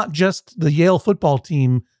that's not just the Yale football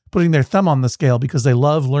team putting their thumb on the scale because they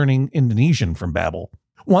love learning Indonesian from Babbel.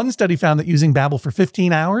 One study found that using Babbel for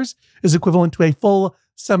 15 hours is equivalent to a full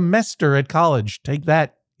semester at college. Take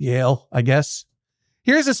that, Yale, I guess.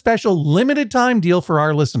 Here's a special limited time deal for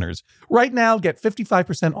our listeners. Right now, get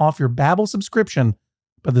 55% off your Babbel subscription,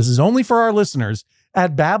 but this is only for our listeners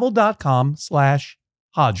at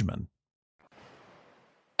babbel.com/Hodgman.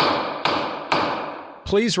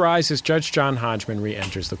 Please rise as Judge John Hodgman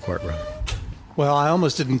re-enters the courtroom. Well, I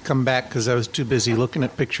almost didn't come back because I was too busy looking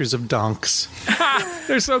at pictures of donks.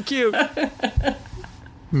 They're so cute.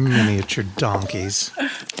 Miniature donkeys.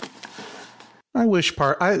 I wish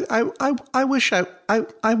I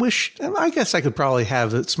guess I could probably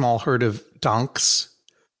have a small herd of donks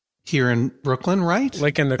here in Brooklyn, right?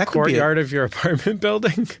 Like in the courtyard of your apartment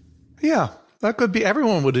building? Yeah, that could be.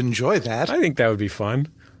 Everyone would enjoy that. I think that would be fun.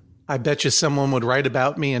 I bet you someone would write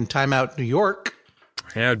about me in Time Out New York.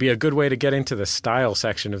 Yeah, it would be a good way to get into the style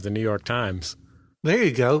section of the New York Times. There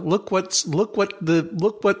you go. Look what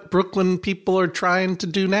Brooklyn people are trying to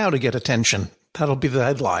do now to get attention. That'll be the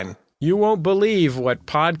headline. You won't believe what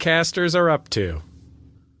podcasters are up to.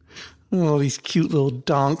 Oh, these cute little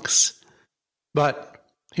donks. But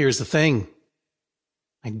here's the thing.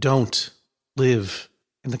 I don't live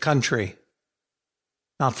in the country.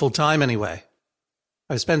 Not full time anyway.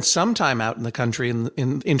 I've spent some time out in the country in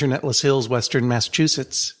internetless hills, western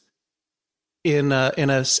Massachusetts, in a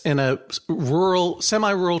rural,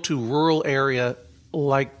 semi-rural to rural area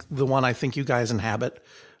like the one I think you guys inhabit.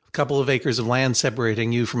 A couple of acres of land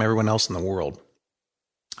separating you from everyone else in the world.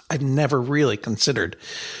 I'd never really considered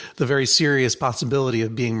the very serious possibility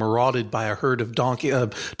of being marauded by a herd of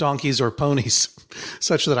donkeys or ponies,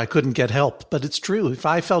 such that I couldn't get help. But it's true. If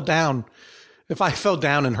I fell down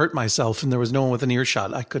and hurt myself and there was no one within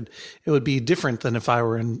earshot, it would be different than if I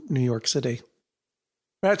were in New York City.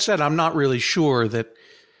 That said, I'm not really sure that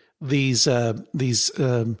these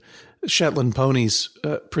Shetland ponies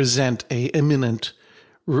present a imminent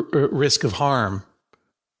risk of harm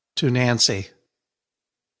to Nancy,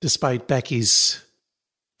 despite Becky's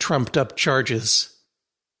trumped up charges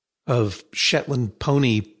of Shetland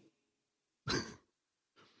pony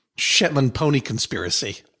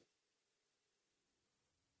conspiracy.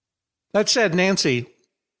 That said, Nancy,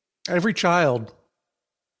 every child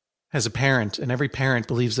has a parent, and every parent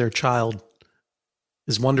believes their child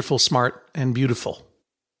is wonderful, smart, and beautiful.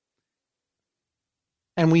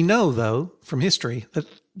 And we know, though, from history, that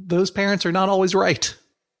those parents are not always right.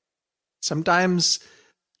 Sometimes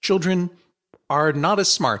children are not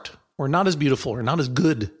as smart, or not as beautiful, or not as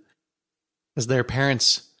good as their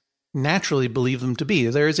parents naturally believe them to be.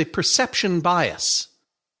 There is a perception bias.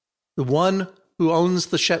 The one who owns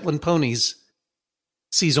the Shetland ponies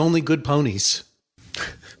sees only good ponies.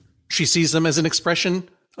 She sees them as an expression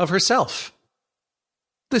of herself.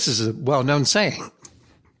 This is a well-known saying.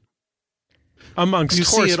 Amongst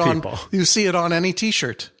horse people. You see it on any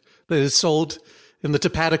T-shirt that is sold in the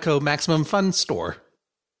Topatico Maximum Fun store.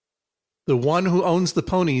 The one who owns the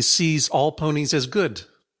ponies sees all ponies as good,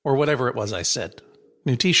 or whatever it was I said.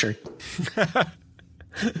 New T-shirt.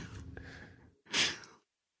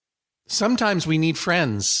 Sometimes we need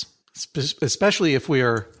friends, especially if we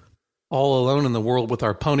are all alone in the world with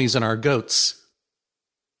our ponies and our goats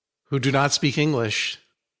who do not speak English,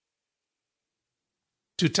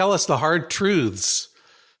 to tell us the hard truths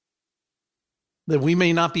that we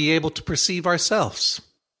may not be able to perceive ourselves.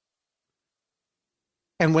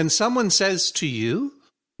 And when someone says to you,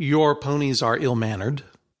 your ponies are ill-mannered,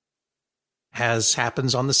 as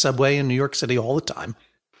happens on the subway in New York City all the time,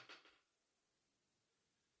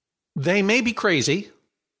 they may be crazy.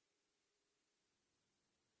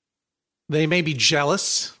 They may be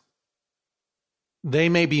jealous. They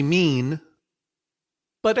may be mean.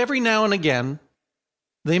 But every now and again,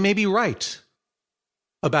 they may be right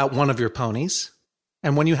about one of your ponies.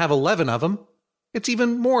 And when you have 11 of them, it's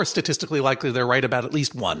even more statistically likely they're right about at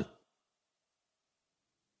least one.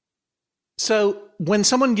 So when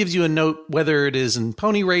someone gives you a note, whether it is in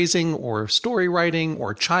pony raising or story writing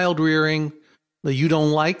or child rearing, that you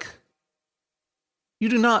don't like, you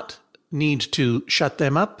do not need to shut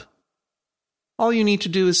them up. All you need to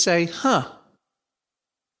do is say,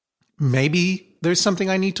 maybe there's something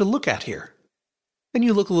I need to look at here. And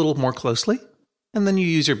you look a little more closely, and then you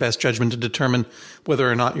use your best judgment to determine whether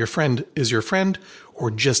or not your friend is your friend or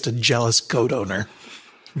just a jealous goat owner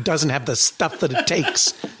who doesn't have the stuff that it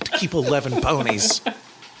takes to keep 11 ponies.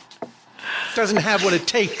 Doesn't have what it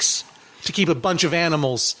takes to keep a bunch of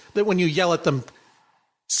animals that when you yell at them,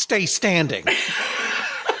 stay standing.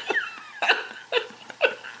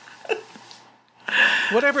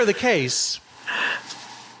 Whatever the case,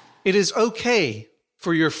 it is okay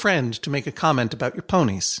for your friend to make a comment about your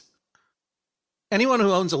ponies. Anyone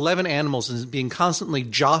who owns 11 animals and is being constantly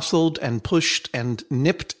jostled and pushed and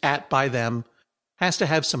nipped at by them has to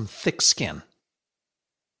have some thick skin.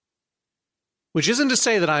 Which isn't to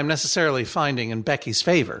say that I'm necessarily finding in Becky's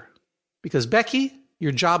favor, because Becky,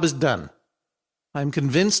 your job is done. I'm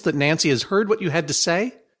convinced that Nancy has heard what you had to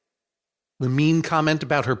say, the mean comment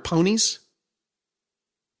about her ponies.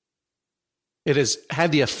 It has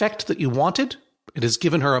had the effect that you wanted. It has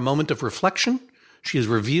given her a moment of reflection. She has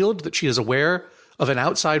revealed that she is aware of an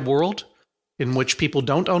outside world in which people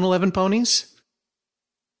don't own 11 ponies.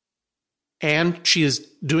 And she is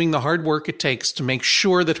doing the hard work it takes to make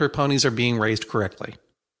sure that her ponies are being raised correctly.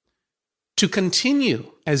 To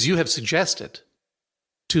continue, as you have suggested,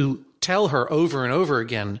 to tell her over and over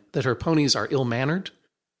again that her ponies are ill-mannered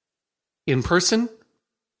in person,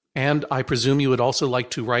 and I presume you would also like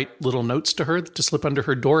to write little notes to her to slip under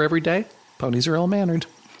her door every day. Ponies are ill-mannered.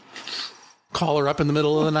 Call her up in the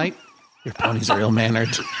middle of the night. Your ponies are ill-mannered.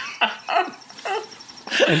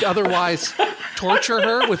 And otherwise torture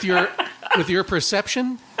her with your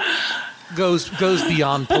perception goes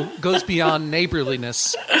beyond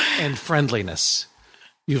neighborliness and friendliness.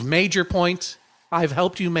 You've made your point. I've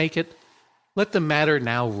helped you make it. Let the matter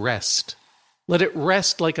now rest. Let it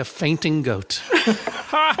rest like a fainting goat.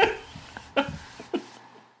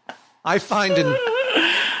 I find in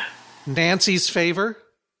Nancy's favor,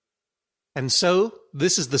 and so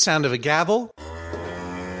this is the sound of a gavel.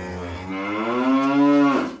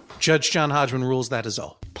 Judge John Hodgman rules, that is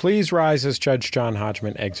all. Please rise as Judge John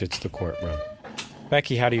Hodgman exits the courtroom.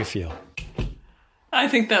 Becky, how do you feel? I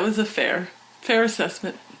think that was a fair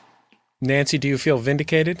assessment. Nancy, do you feel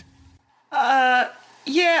vindicated?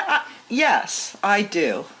 Yes, I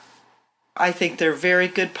do. I think they're very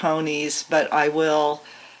good ponies, but I will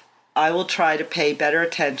try to pay better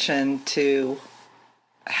attention to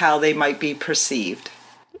how they might be perceived.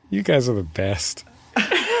 You guys are the best.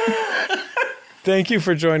 Thank you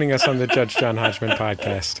for joining us on the Judge John Hodgman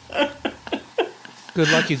podcast.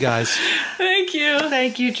 Good luck, you guys. Thank you.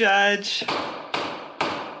 Thank you, Judge.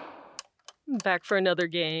 Back for another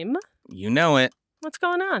game? You know it. What's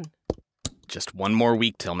going on? Just one more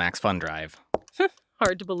week till Max Fun Drive.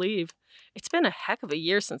 Hard to believe. It's been a heck of a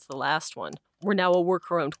year since the last one. We're now a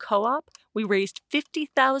worker-owned co-op. We raised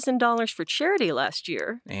 $50,000 for charity last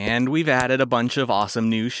year. And we've added a bunch of awesome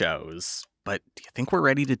new shows. But do you think we're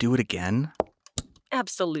ready to do it again?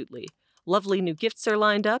 Absolutely. Lovely new gifts are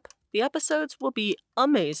lined up. The episodes will be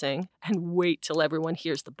amazing. And wait till everyone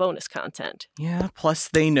hears the bonus content. Yeah, plus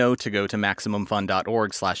they know to go to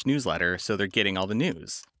MaximumFun.org/newsletter, so they're getting all the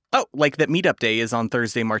news. Oh, like that meetup day is on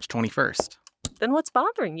Thursday, March 21st. Then what's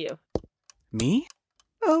bothering you? Me?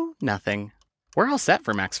 Oh, nothing. We're all set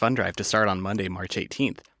for Max Fun Drive to start on Monday, March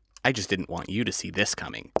 18th. I just didn't want you to see this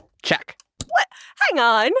coming. Check. What? Hang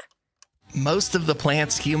on. Most of the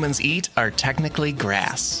plants humans eat are technically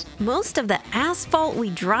grass. Most of the asphalt we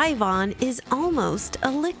drive on is almost a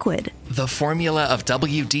liquid. The formula of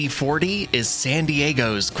WD-40 is San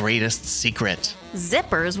Diego's greatest secret.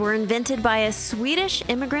 Zippers were invented by a Swedish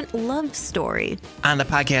immigrant love story. On the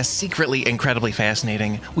podcast Secretly Incredibly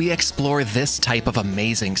Fascinating, we explore this type of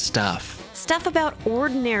amazing stuff. Stuff about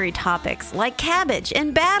ordinary topics like cabbage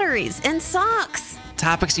and batteries and socks.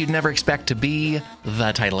 Topics you'd never expect to be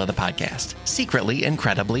the title of the podcast. Secretly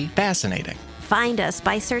Incredibly Fascinating. Find us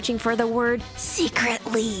by searching for the word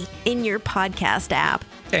secretly in your podcast app.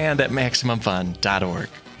 And at MaximumFun.org.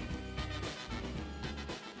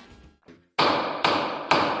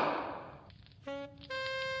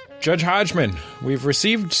 Judge Hodgman, we've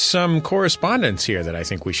received some correspondence here that I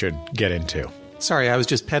think we should get into. Sorry, I was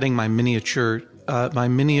just petting my miniature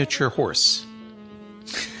horse.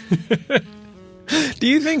 Do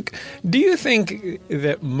you think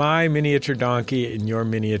that my miniature donkey and your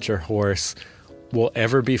miniature horse will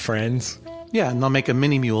ever be friends? Yeah, and they'll make a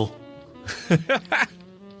mini mule.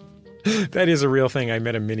 That is a real thing. I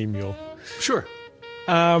met a mini mule. Sure.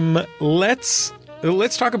 Let's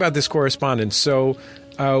talk about this correspondence. So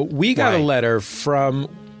we got a letter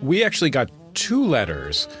we actually got 2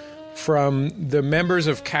 letters from the members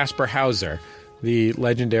of Casper Hauser, the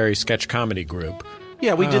legendary sketch comedy group.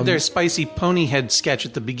 Yeah, we did their spicy pony head sketch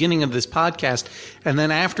at the beginning of this podcast, and then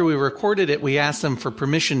after we recorded it, we asked them for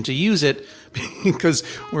permission to use it because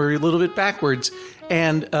we're a little bit backwards,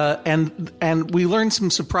 and we learned some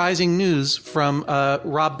surprising news from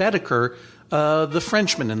Rob Bedecker, the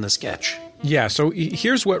Frenchman in the sketch. Yeah, so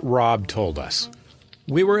here's what Rob told us.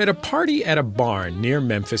 We were at a party at a barn near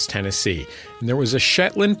Memphis, Tennessee, and there was a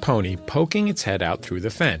Shetland pony poking its head out through the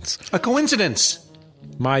fence. A coincidence!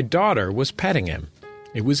 My daughter was petting him.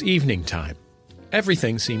 It was evening time.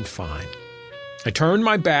 Everything seemed fine. I turned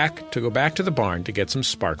my back to go back to the barn to get some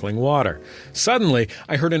sparkling water. Suddenly,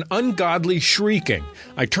 I heard an ungodly shrieking.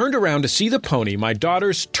 I turned around to see the pony, my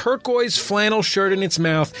daughter's turquoise flannel shirt in its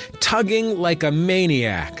mouth, tugging like a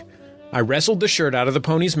maniac. I wrestled the shirt out of the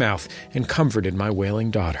pony's mouth and comforted my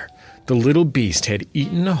wailing daughter. The little beast had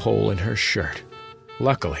eaten a hole in her shirt.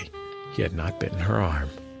 Luckily, he had not bitten her arm.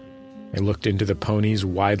 I looked into the pony's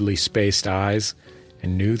widely spaced eyes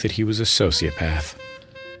and knew that he was a sociopath.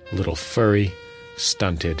 A little furry,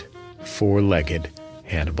 stunted, 4-legged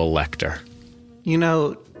Hannibal Lecter. You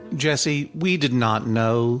know, Jesse, we did not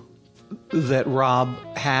know that Rob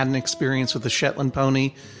had an experience with the Shetland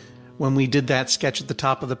pony when we did that sketch at the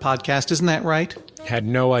top of the podcast. Isn't that right? Had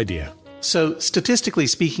no idea. So, statistically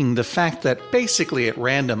speaking, the fact that basically at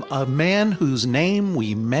random, a man whose name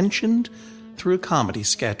we mentioned through a comedy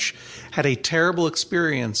sketch had a terrible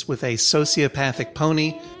experience with a sociopathic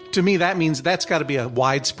pony, to me that means that's got to be a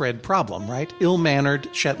widespread problem, right?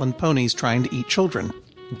 Ill-mannered Shetland ponies trying to eat children.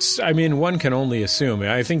 One can only assume.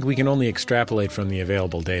 I think we can only extrapolate from the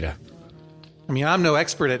available data. I'm no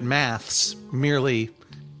expert at maths, merely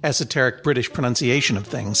esoteric British pronunciation of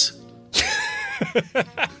things.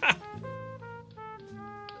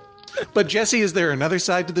 But Jesse, is there another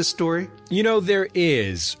side to this story? There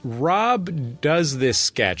is. Rob does this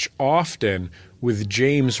sketch often with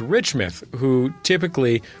James Richmouth, who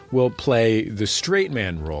typically will play the straight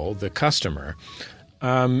man role, the customer.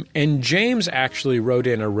 And James actually wrote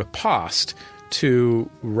in a riposte to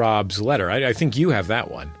Rob's letter. I think you have that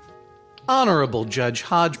one. Honorable Judge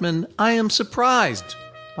Hodgman, I am surprised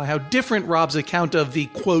by how different Rob's account of the,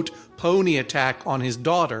 quote, pony attack on his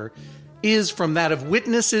daughter is from that of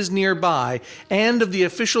witnesses nearby and of the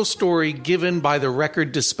official story given by the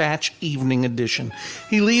Record-Dispatch Evening Edition.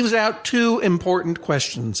 He leaves out 2 important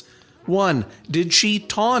questions. 1, did she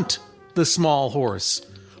taunt the small horse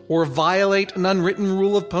or violate an unwritten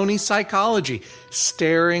rule of pony psychology,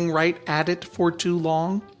 staring right at it for too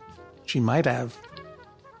long? She might have.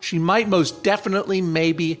 She might most definitely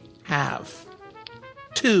maybe have.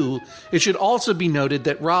 2, it should also be noted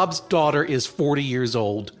that Rob's daughter is 40 years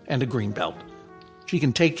old and a greenbelt. She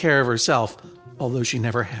can take care of herself, although she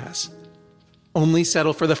never has. Only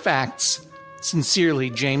settle for the facts. Sincerely,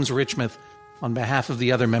 James Richmouth, on behalf of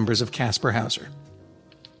the other members of Caspar Hauser.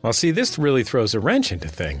 Well, see, this really throws a wrench into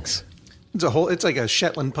things. It's like a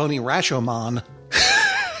Shetland pony Rashomon.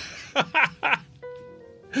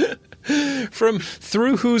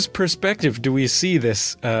 Through whose perspective do we see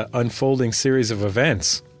this unfolding series of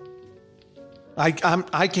events? I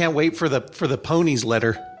can't wait for the ponies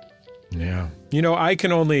letter. Yeah, you know, I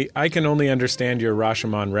can only understand your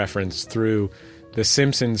Rashomon reference through the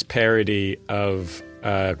Simpsons parody of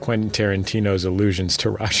Quentin Tarantino's allusions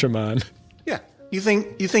to Rashomon. Yeah, you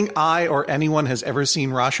think I or anyone has ever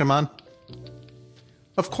seen Rashomon?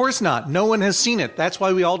 Of course not. No one has seen it. That's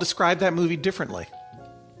why we all describe that movie differently.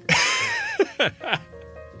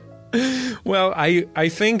 Well, I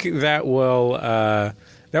think that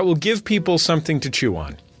will give people something to chew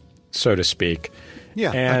on, so to speak.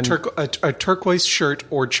 Yeah, and a turquoise shirt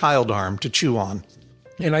or child arm to chew on.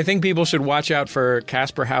 And I think people should watch out for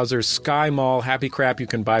Caspar Hauser's Sky Mall Happy Crap You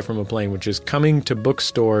Can Buy from a Plane, which is coming to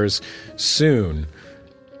bookstores soon.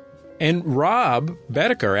 And Rob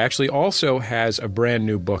Bedecker actually also has a brand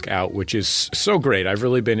new book out, which is so great. I've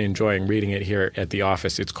really been enjoying reading it here at the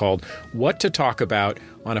office. It's called What to Talk About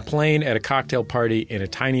on a Plane, at a Cocktail Party, in a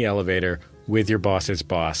Tiny Elevator with Your Boss's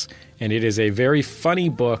Boss. And it is a very funny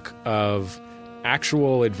book of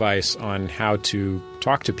actual advice on how to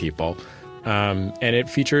talk to people. And it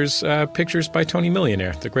features pictures by Tony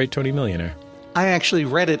Millionaire, the great Tony Millionaire. I actually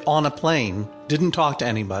read it on a plane, didn't talk to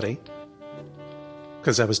anybody,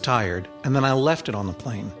 because I was tired, and then I left it on the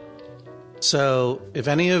plane. So if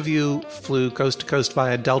any of you flew coast to coast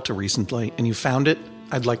via Delta recently and you found it,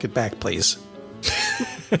 I'd like it back, please.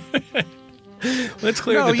 Let's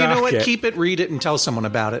clear the docket. No, you know what? Keep it, read it, and tell someone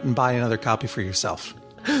about it, and buy another copy for yourself.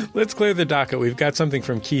 Let's clear the docket. We've got something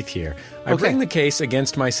from Keith here. I bring the case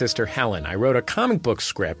against my sister Helen. I wrote a comic book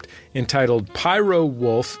script entitled Pyro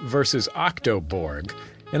Wolf versus Octoborg,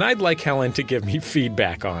 and I'd like Helen to give me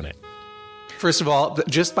feedback on it. First of all,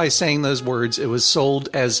 just by saying those words, it was sold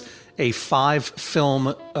as a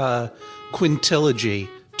 5-film quintilogy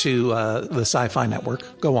to the Sci-Fi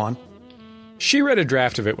Network. Go on. She read a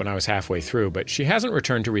draft of it when I was halfway through, but she hasn't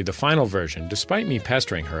returned to read the final version, despite me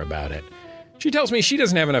pestering her about it. She tells me she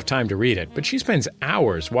doesn't have enough time to read it, but she spends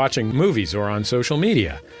hours watching movies or on social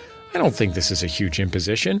media. I don't think this is a huge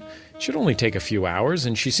imposition. It should only take a few hours,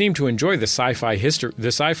 and she seemed to enjoy the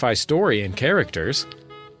sci-fi story and characters.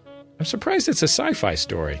 I'm surprised it's a sci-fi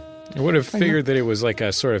story. I would have figured that it was like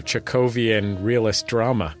a sort of Chekhovian realist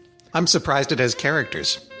drama. I'm surprised it has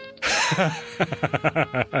characters.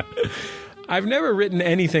 I've never written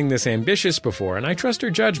anything this ambitious before, and I trust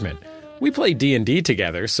her judgment. We play D&D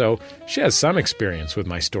together, so she has some experience with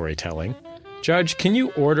my storytelling. Judge, can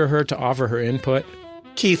you order her to offer her input?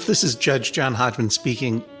 Keith, this is Judge John Hodgman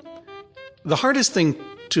speaking. The hardest thing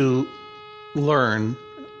to learn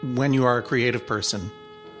when you are a creative person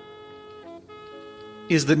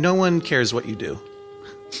is that no one cares what you do.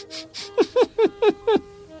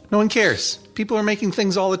 No one cares. People are making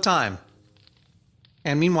things all the time.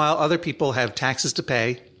 And meanwhile, other people have taxes to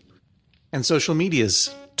pay, and social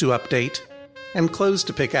medias to update, and clothes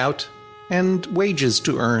to pick out, and wages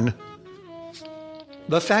to earn.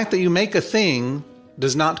 The fact that you make a thing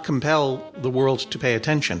does not compel the world to pay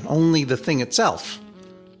attention. Only the thing itself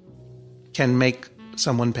can make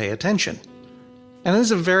someone pay attention. And it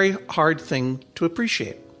is a very hard thing to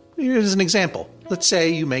appreciate. Here's an example. Let's say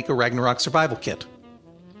you make a Ragnarok survival kit,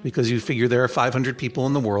 because you figure there are 500 people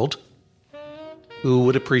in the world who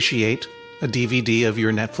would appreciate a DVD of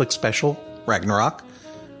your Netflix special, Ragnarok,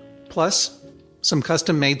 plus some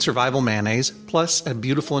custom-made survival mayonnaise, plus a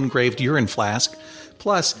beautiful engraved urine flask,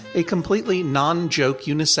 plus a completely non-joke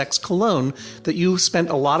unisex cologne that you spent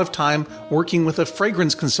a lot of time working with a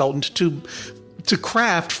fragrance consultant to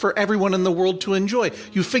craft for everyone in the world to enjoy.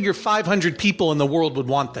 You figure 500 people in the world would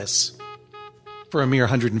want this for a mere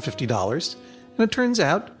 $150. And it turns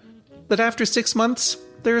out that after 6 months,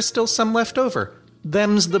 there is still some left over.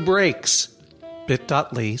 Them's the breaks.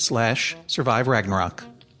 bit.ly/survive Ragnarok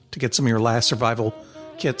to get some of your last survival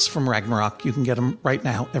kits from Ragnarok. You can get them right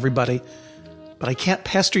now, everybody. But I can't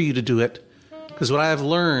pester you to do it, because what I have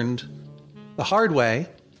learned the hard way,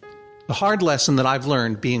 the hard lesson that I've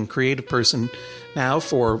learned being a creative person now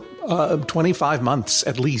for 25 months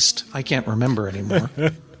at least, I can't remember anymore,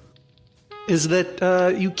 is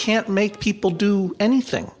that you can't make people do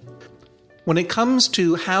anything. When it comes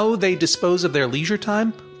to how they dispose of their leisure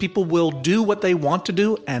time, people will do what they want to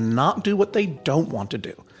do and not do what they don't want to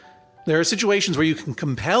do. There are situations where you can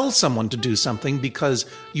compel someone to do something because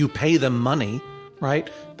you pay them money, right?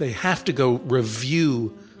 They have to go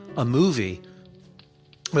review a movie.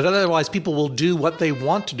 But otherwise, people will do what they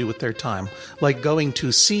want to do with their time, like going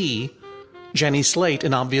to see Jenny Slate,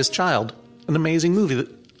 An Obvious Child, an amazing movie that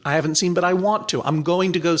I haven't seen, but I want to. I'm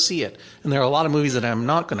going to go see it. And there are a lot of movies that I'm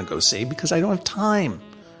not going to go see because I don't have time.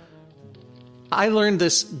 I learned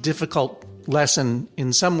this difficult lesson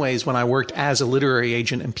in some ways when I worked as a literary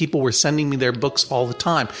agent and people were sending me their books all the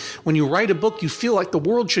time. When you write a book, you feel like the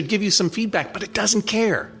world should give you some feedback, but it doesn't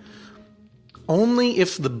care. Only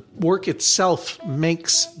if the work itself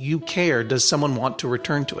makes you care does someone want to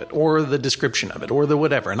return to it, or the description of it, or the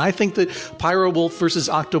whatever. And I think that Pyro Wolf versus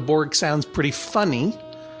Octoborg sounds pretty funny,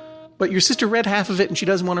 but your sister read half of it and she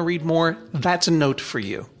doesn't want to read more. That's a note for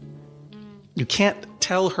you. You can't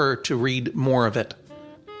tell her to read more of it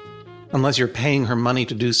unless you're paying her money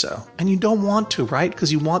to do so. And you don't want to, right?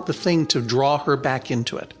 Because you want the thing to draw her back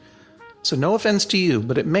into it. So no offense to you,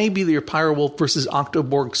 but it may be that your Pyro Wolf versus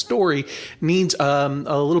Octoborg story needs a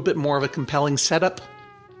little bit more of a compelling setup.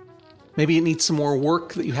 Maybe it needs some more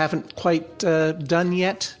work that you haven't quite done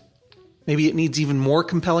yet. Maybe it needs even more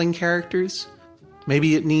compelling characters.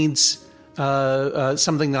 Maybe it needs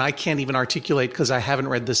something that I can't even articulate because I haven't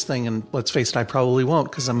read this thing, and let's face it, I probably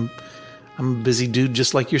won't because I'm a busy dude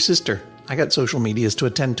just like your sister. I got social medias to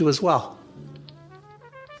attend to as well.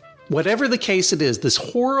 Whatever the case it is, this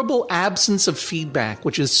horrible absence of feedback,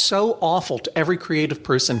 which is so awful to every creative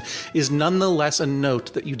person, is nonetheless a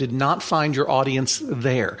note that you did not find your audience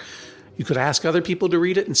there. You could ask other people to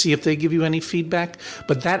read it and see if they give you any feedback,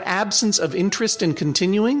 but that absence of interest in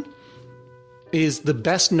continuing is the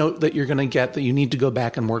best note that you're going to get, that you need to go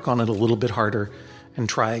back and work on it a little bit harder and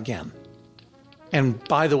try again. And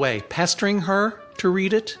by the way, pestering her to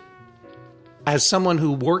read it, as someone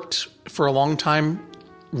who worked for a long time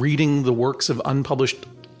reading the works of unpublished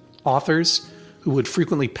authors who would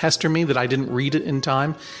frequently pester me that I didn't read it in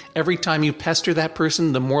time, every time you pester that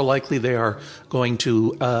person, the more likely they are going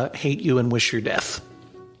to hate you and wish your death.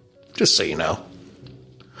 Just so you know.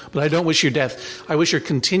 But I don't wish your death. I wish your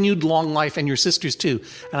continued long life, and your sister's too.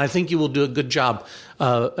 And I think you will do a good job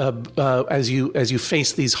as you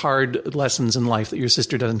face these hard lessons in life that your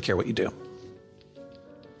sister doesn't care what you do.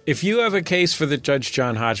 If you have a case for the Judge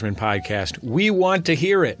John Hodgman podcast, we want to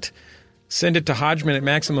hear it. Send it to Hodgman at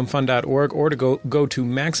MaximumFun.org or to go to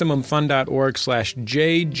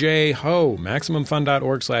MaximumFun.org/JJHo.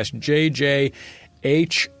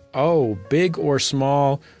 MaximumFun.org/JJHO. Big or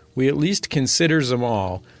small, we at least consider them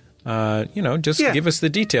all. Give us the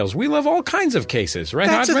details. We love all kinds of cases, right,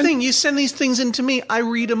 That's Hodgman? the thing. You send these things in to me, I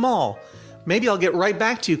read them all. Maybe I'll get right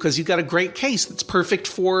back to you because you've got a great case that's perfect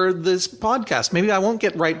for this podcast. Maybe I won't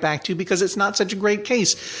get right back to you because it's not such a great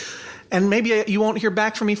case. And maybe you won't hear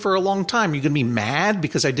back from me for a long time. You're going to be mad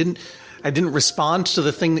because I didn't respond to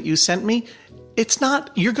the thing that you sent me. It's not.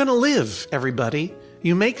 You're going to live, everybody.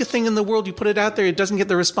 You make a thing in the world, you put it out there, it doesn't get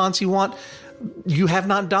the response you want. You have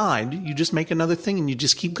not died. You just make another thing and you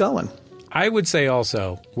just keep going. I would say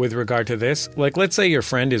also, with regard to this, like let's say your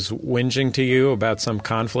friend is whinging to you about some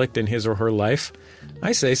conflict in his or her life.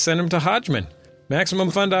 I say send him to Hodgman.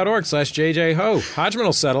 MaximumFun.org/JJHo. Hodgman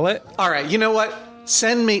will settle it. All right, you know what?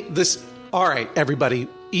 Send me this. All right, everybody.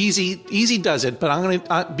 Easy does it, but I'm going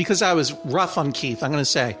to, because I was rough on Keith, I'm going to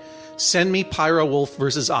say, send me Pyro Wolf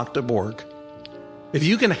versus Octoborg. If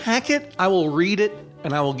you can hack it, I will read it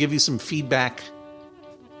and I will give you some feedback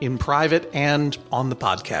in private and on the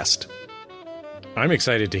podcast. I'm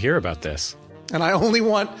excited to hear about this. And I only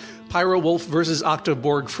want Pyro Wolf versus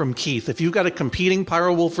Octoborg from Keith. If you've got a competing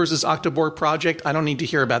Pyro Wolf versus Octoborg project, I don't need to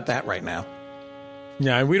hear about that right now.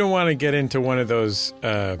 Yeah, and we don't want to get into one of those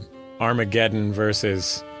Armageddon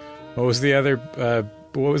versus what was the other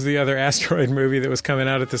asteroid movie that was coming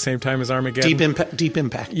out at the same time as Armageddon? Deep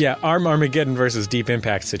Impact. Yeah, Armageddon versus Deep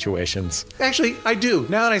Impact situations. Actually, I do.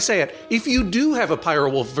 Now that I say it, if you do have a Pyro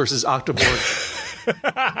Wolf versus Octoborg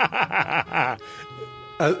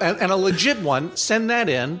and a legit one, send that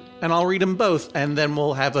in, and I'll read them both, and then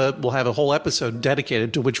we'll have a whole episode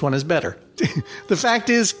dedicated to which one is better. The fact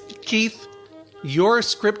is, Keith, your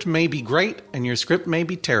script may be great, and your script may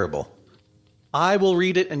be terrible. I will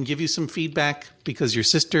read it and give you some feedback because your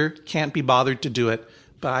sister can't be bothered to do it,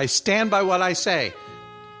 but I stand by what I say.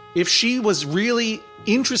 If she was really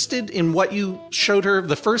interested in what you showed her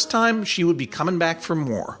the first time, she would be coming back for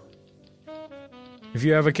more. If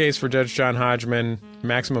you have a case for Judge John Hodgman,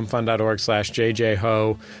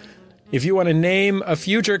 MaximumFun.org/JJHo. If you want to name a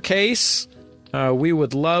future case, we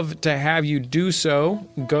would love to have you do so.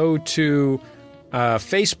 Go to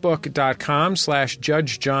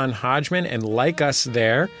Facebook.com/Judge John Hodgman and like us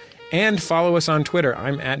there. And follow us on Twitter.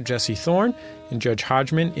 I'm at Jesse Thorne, and Judge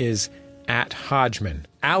Hodgman is at Hodgman.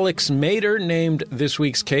 Alex Mader named this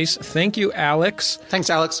week's case. Thank you, Alex. Thanks,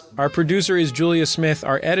 Alex. Our producer is Julia Smith.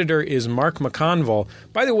 Our editor is Mark McConville.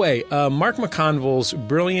 By the way, Mark McConville's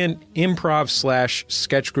brilliant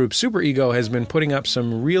improv/sketch group Super Ego has been putting up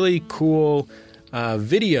some really cool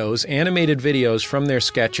videos, animated videos from their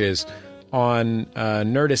sketches on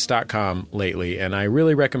Nerdist.com lately, and I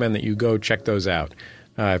really recommend that you go check those out.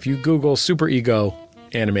 If you Google Super Ego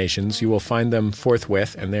animations, you will find them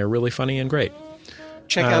forthwith, and they're really funny and great.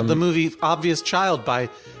 Check out the movie Obvious Child by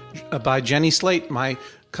Jenny Slate, my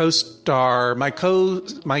co-star, my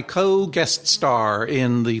co-guest star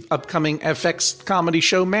in the upcoming FX comedy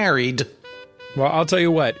show Married. Well, I'll tell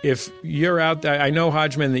you what, if you're out there, I know,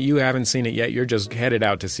 Hodgman, that you haven't seen it yet. You're just headed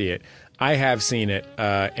out to see it. I have seen it,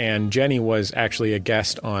 and Jenny was actually a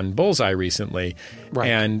guest on Bullseye recently. Right.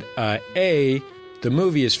 And A, the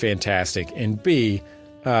movie is fantastic, and B,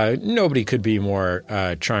 nobody could be more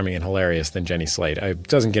charming and hilarious than Jenny Slate. It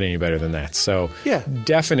doesn't get any better than that. So yeah,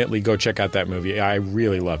 definitely go check out that movie. I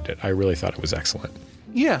really loved it. I really thought it was excellent.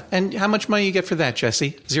 Yeah, and how much money you get for that,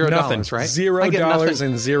 Jesse? $0, nothing. Right?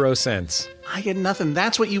 $0.00. I get nothing.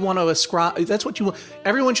 That's what you want to ascribe. That's what you want.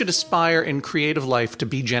 Everyone should aspire in creative life to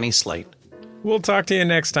be Jenny Slate. We'll talk to you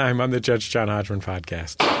next time on the Judge John Hodgman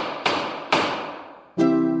podcast.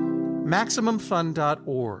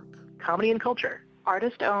 MaximumFun.org. Comedy and culture.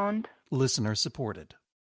 Artist owned. Listener supported.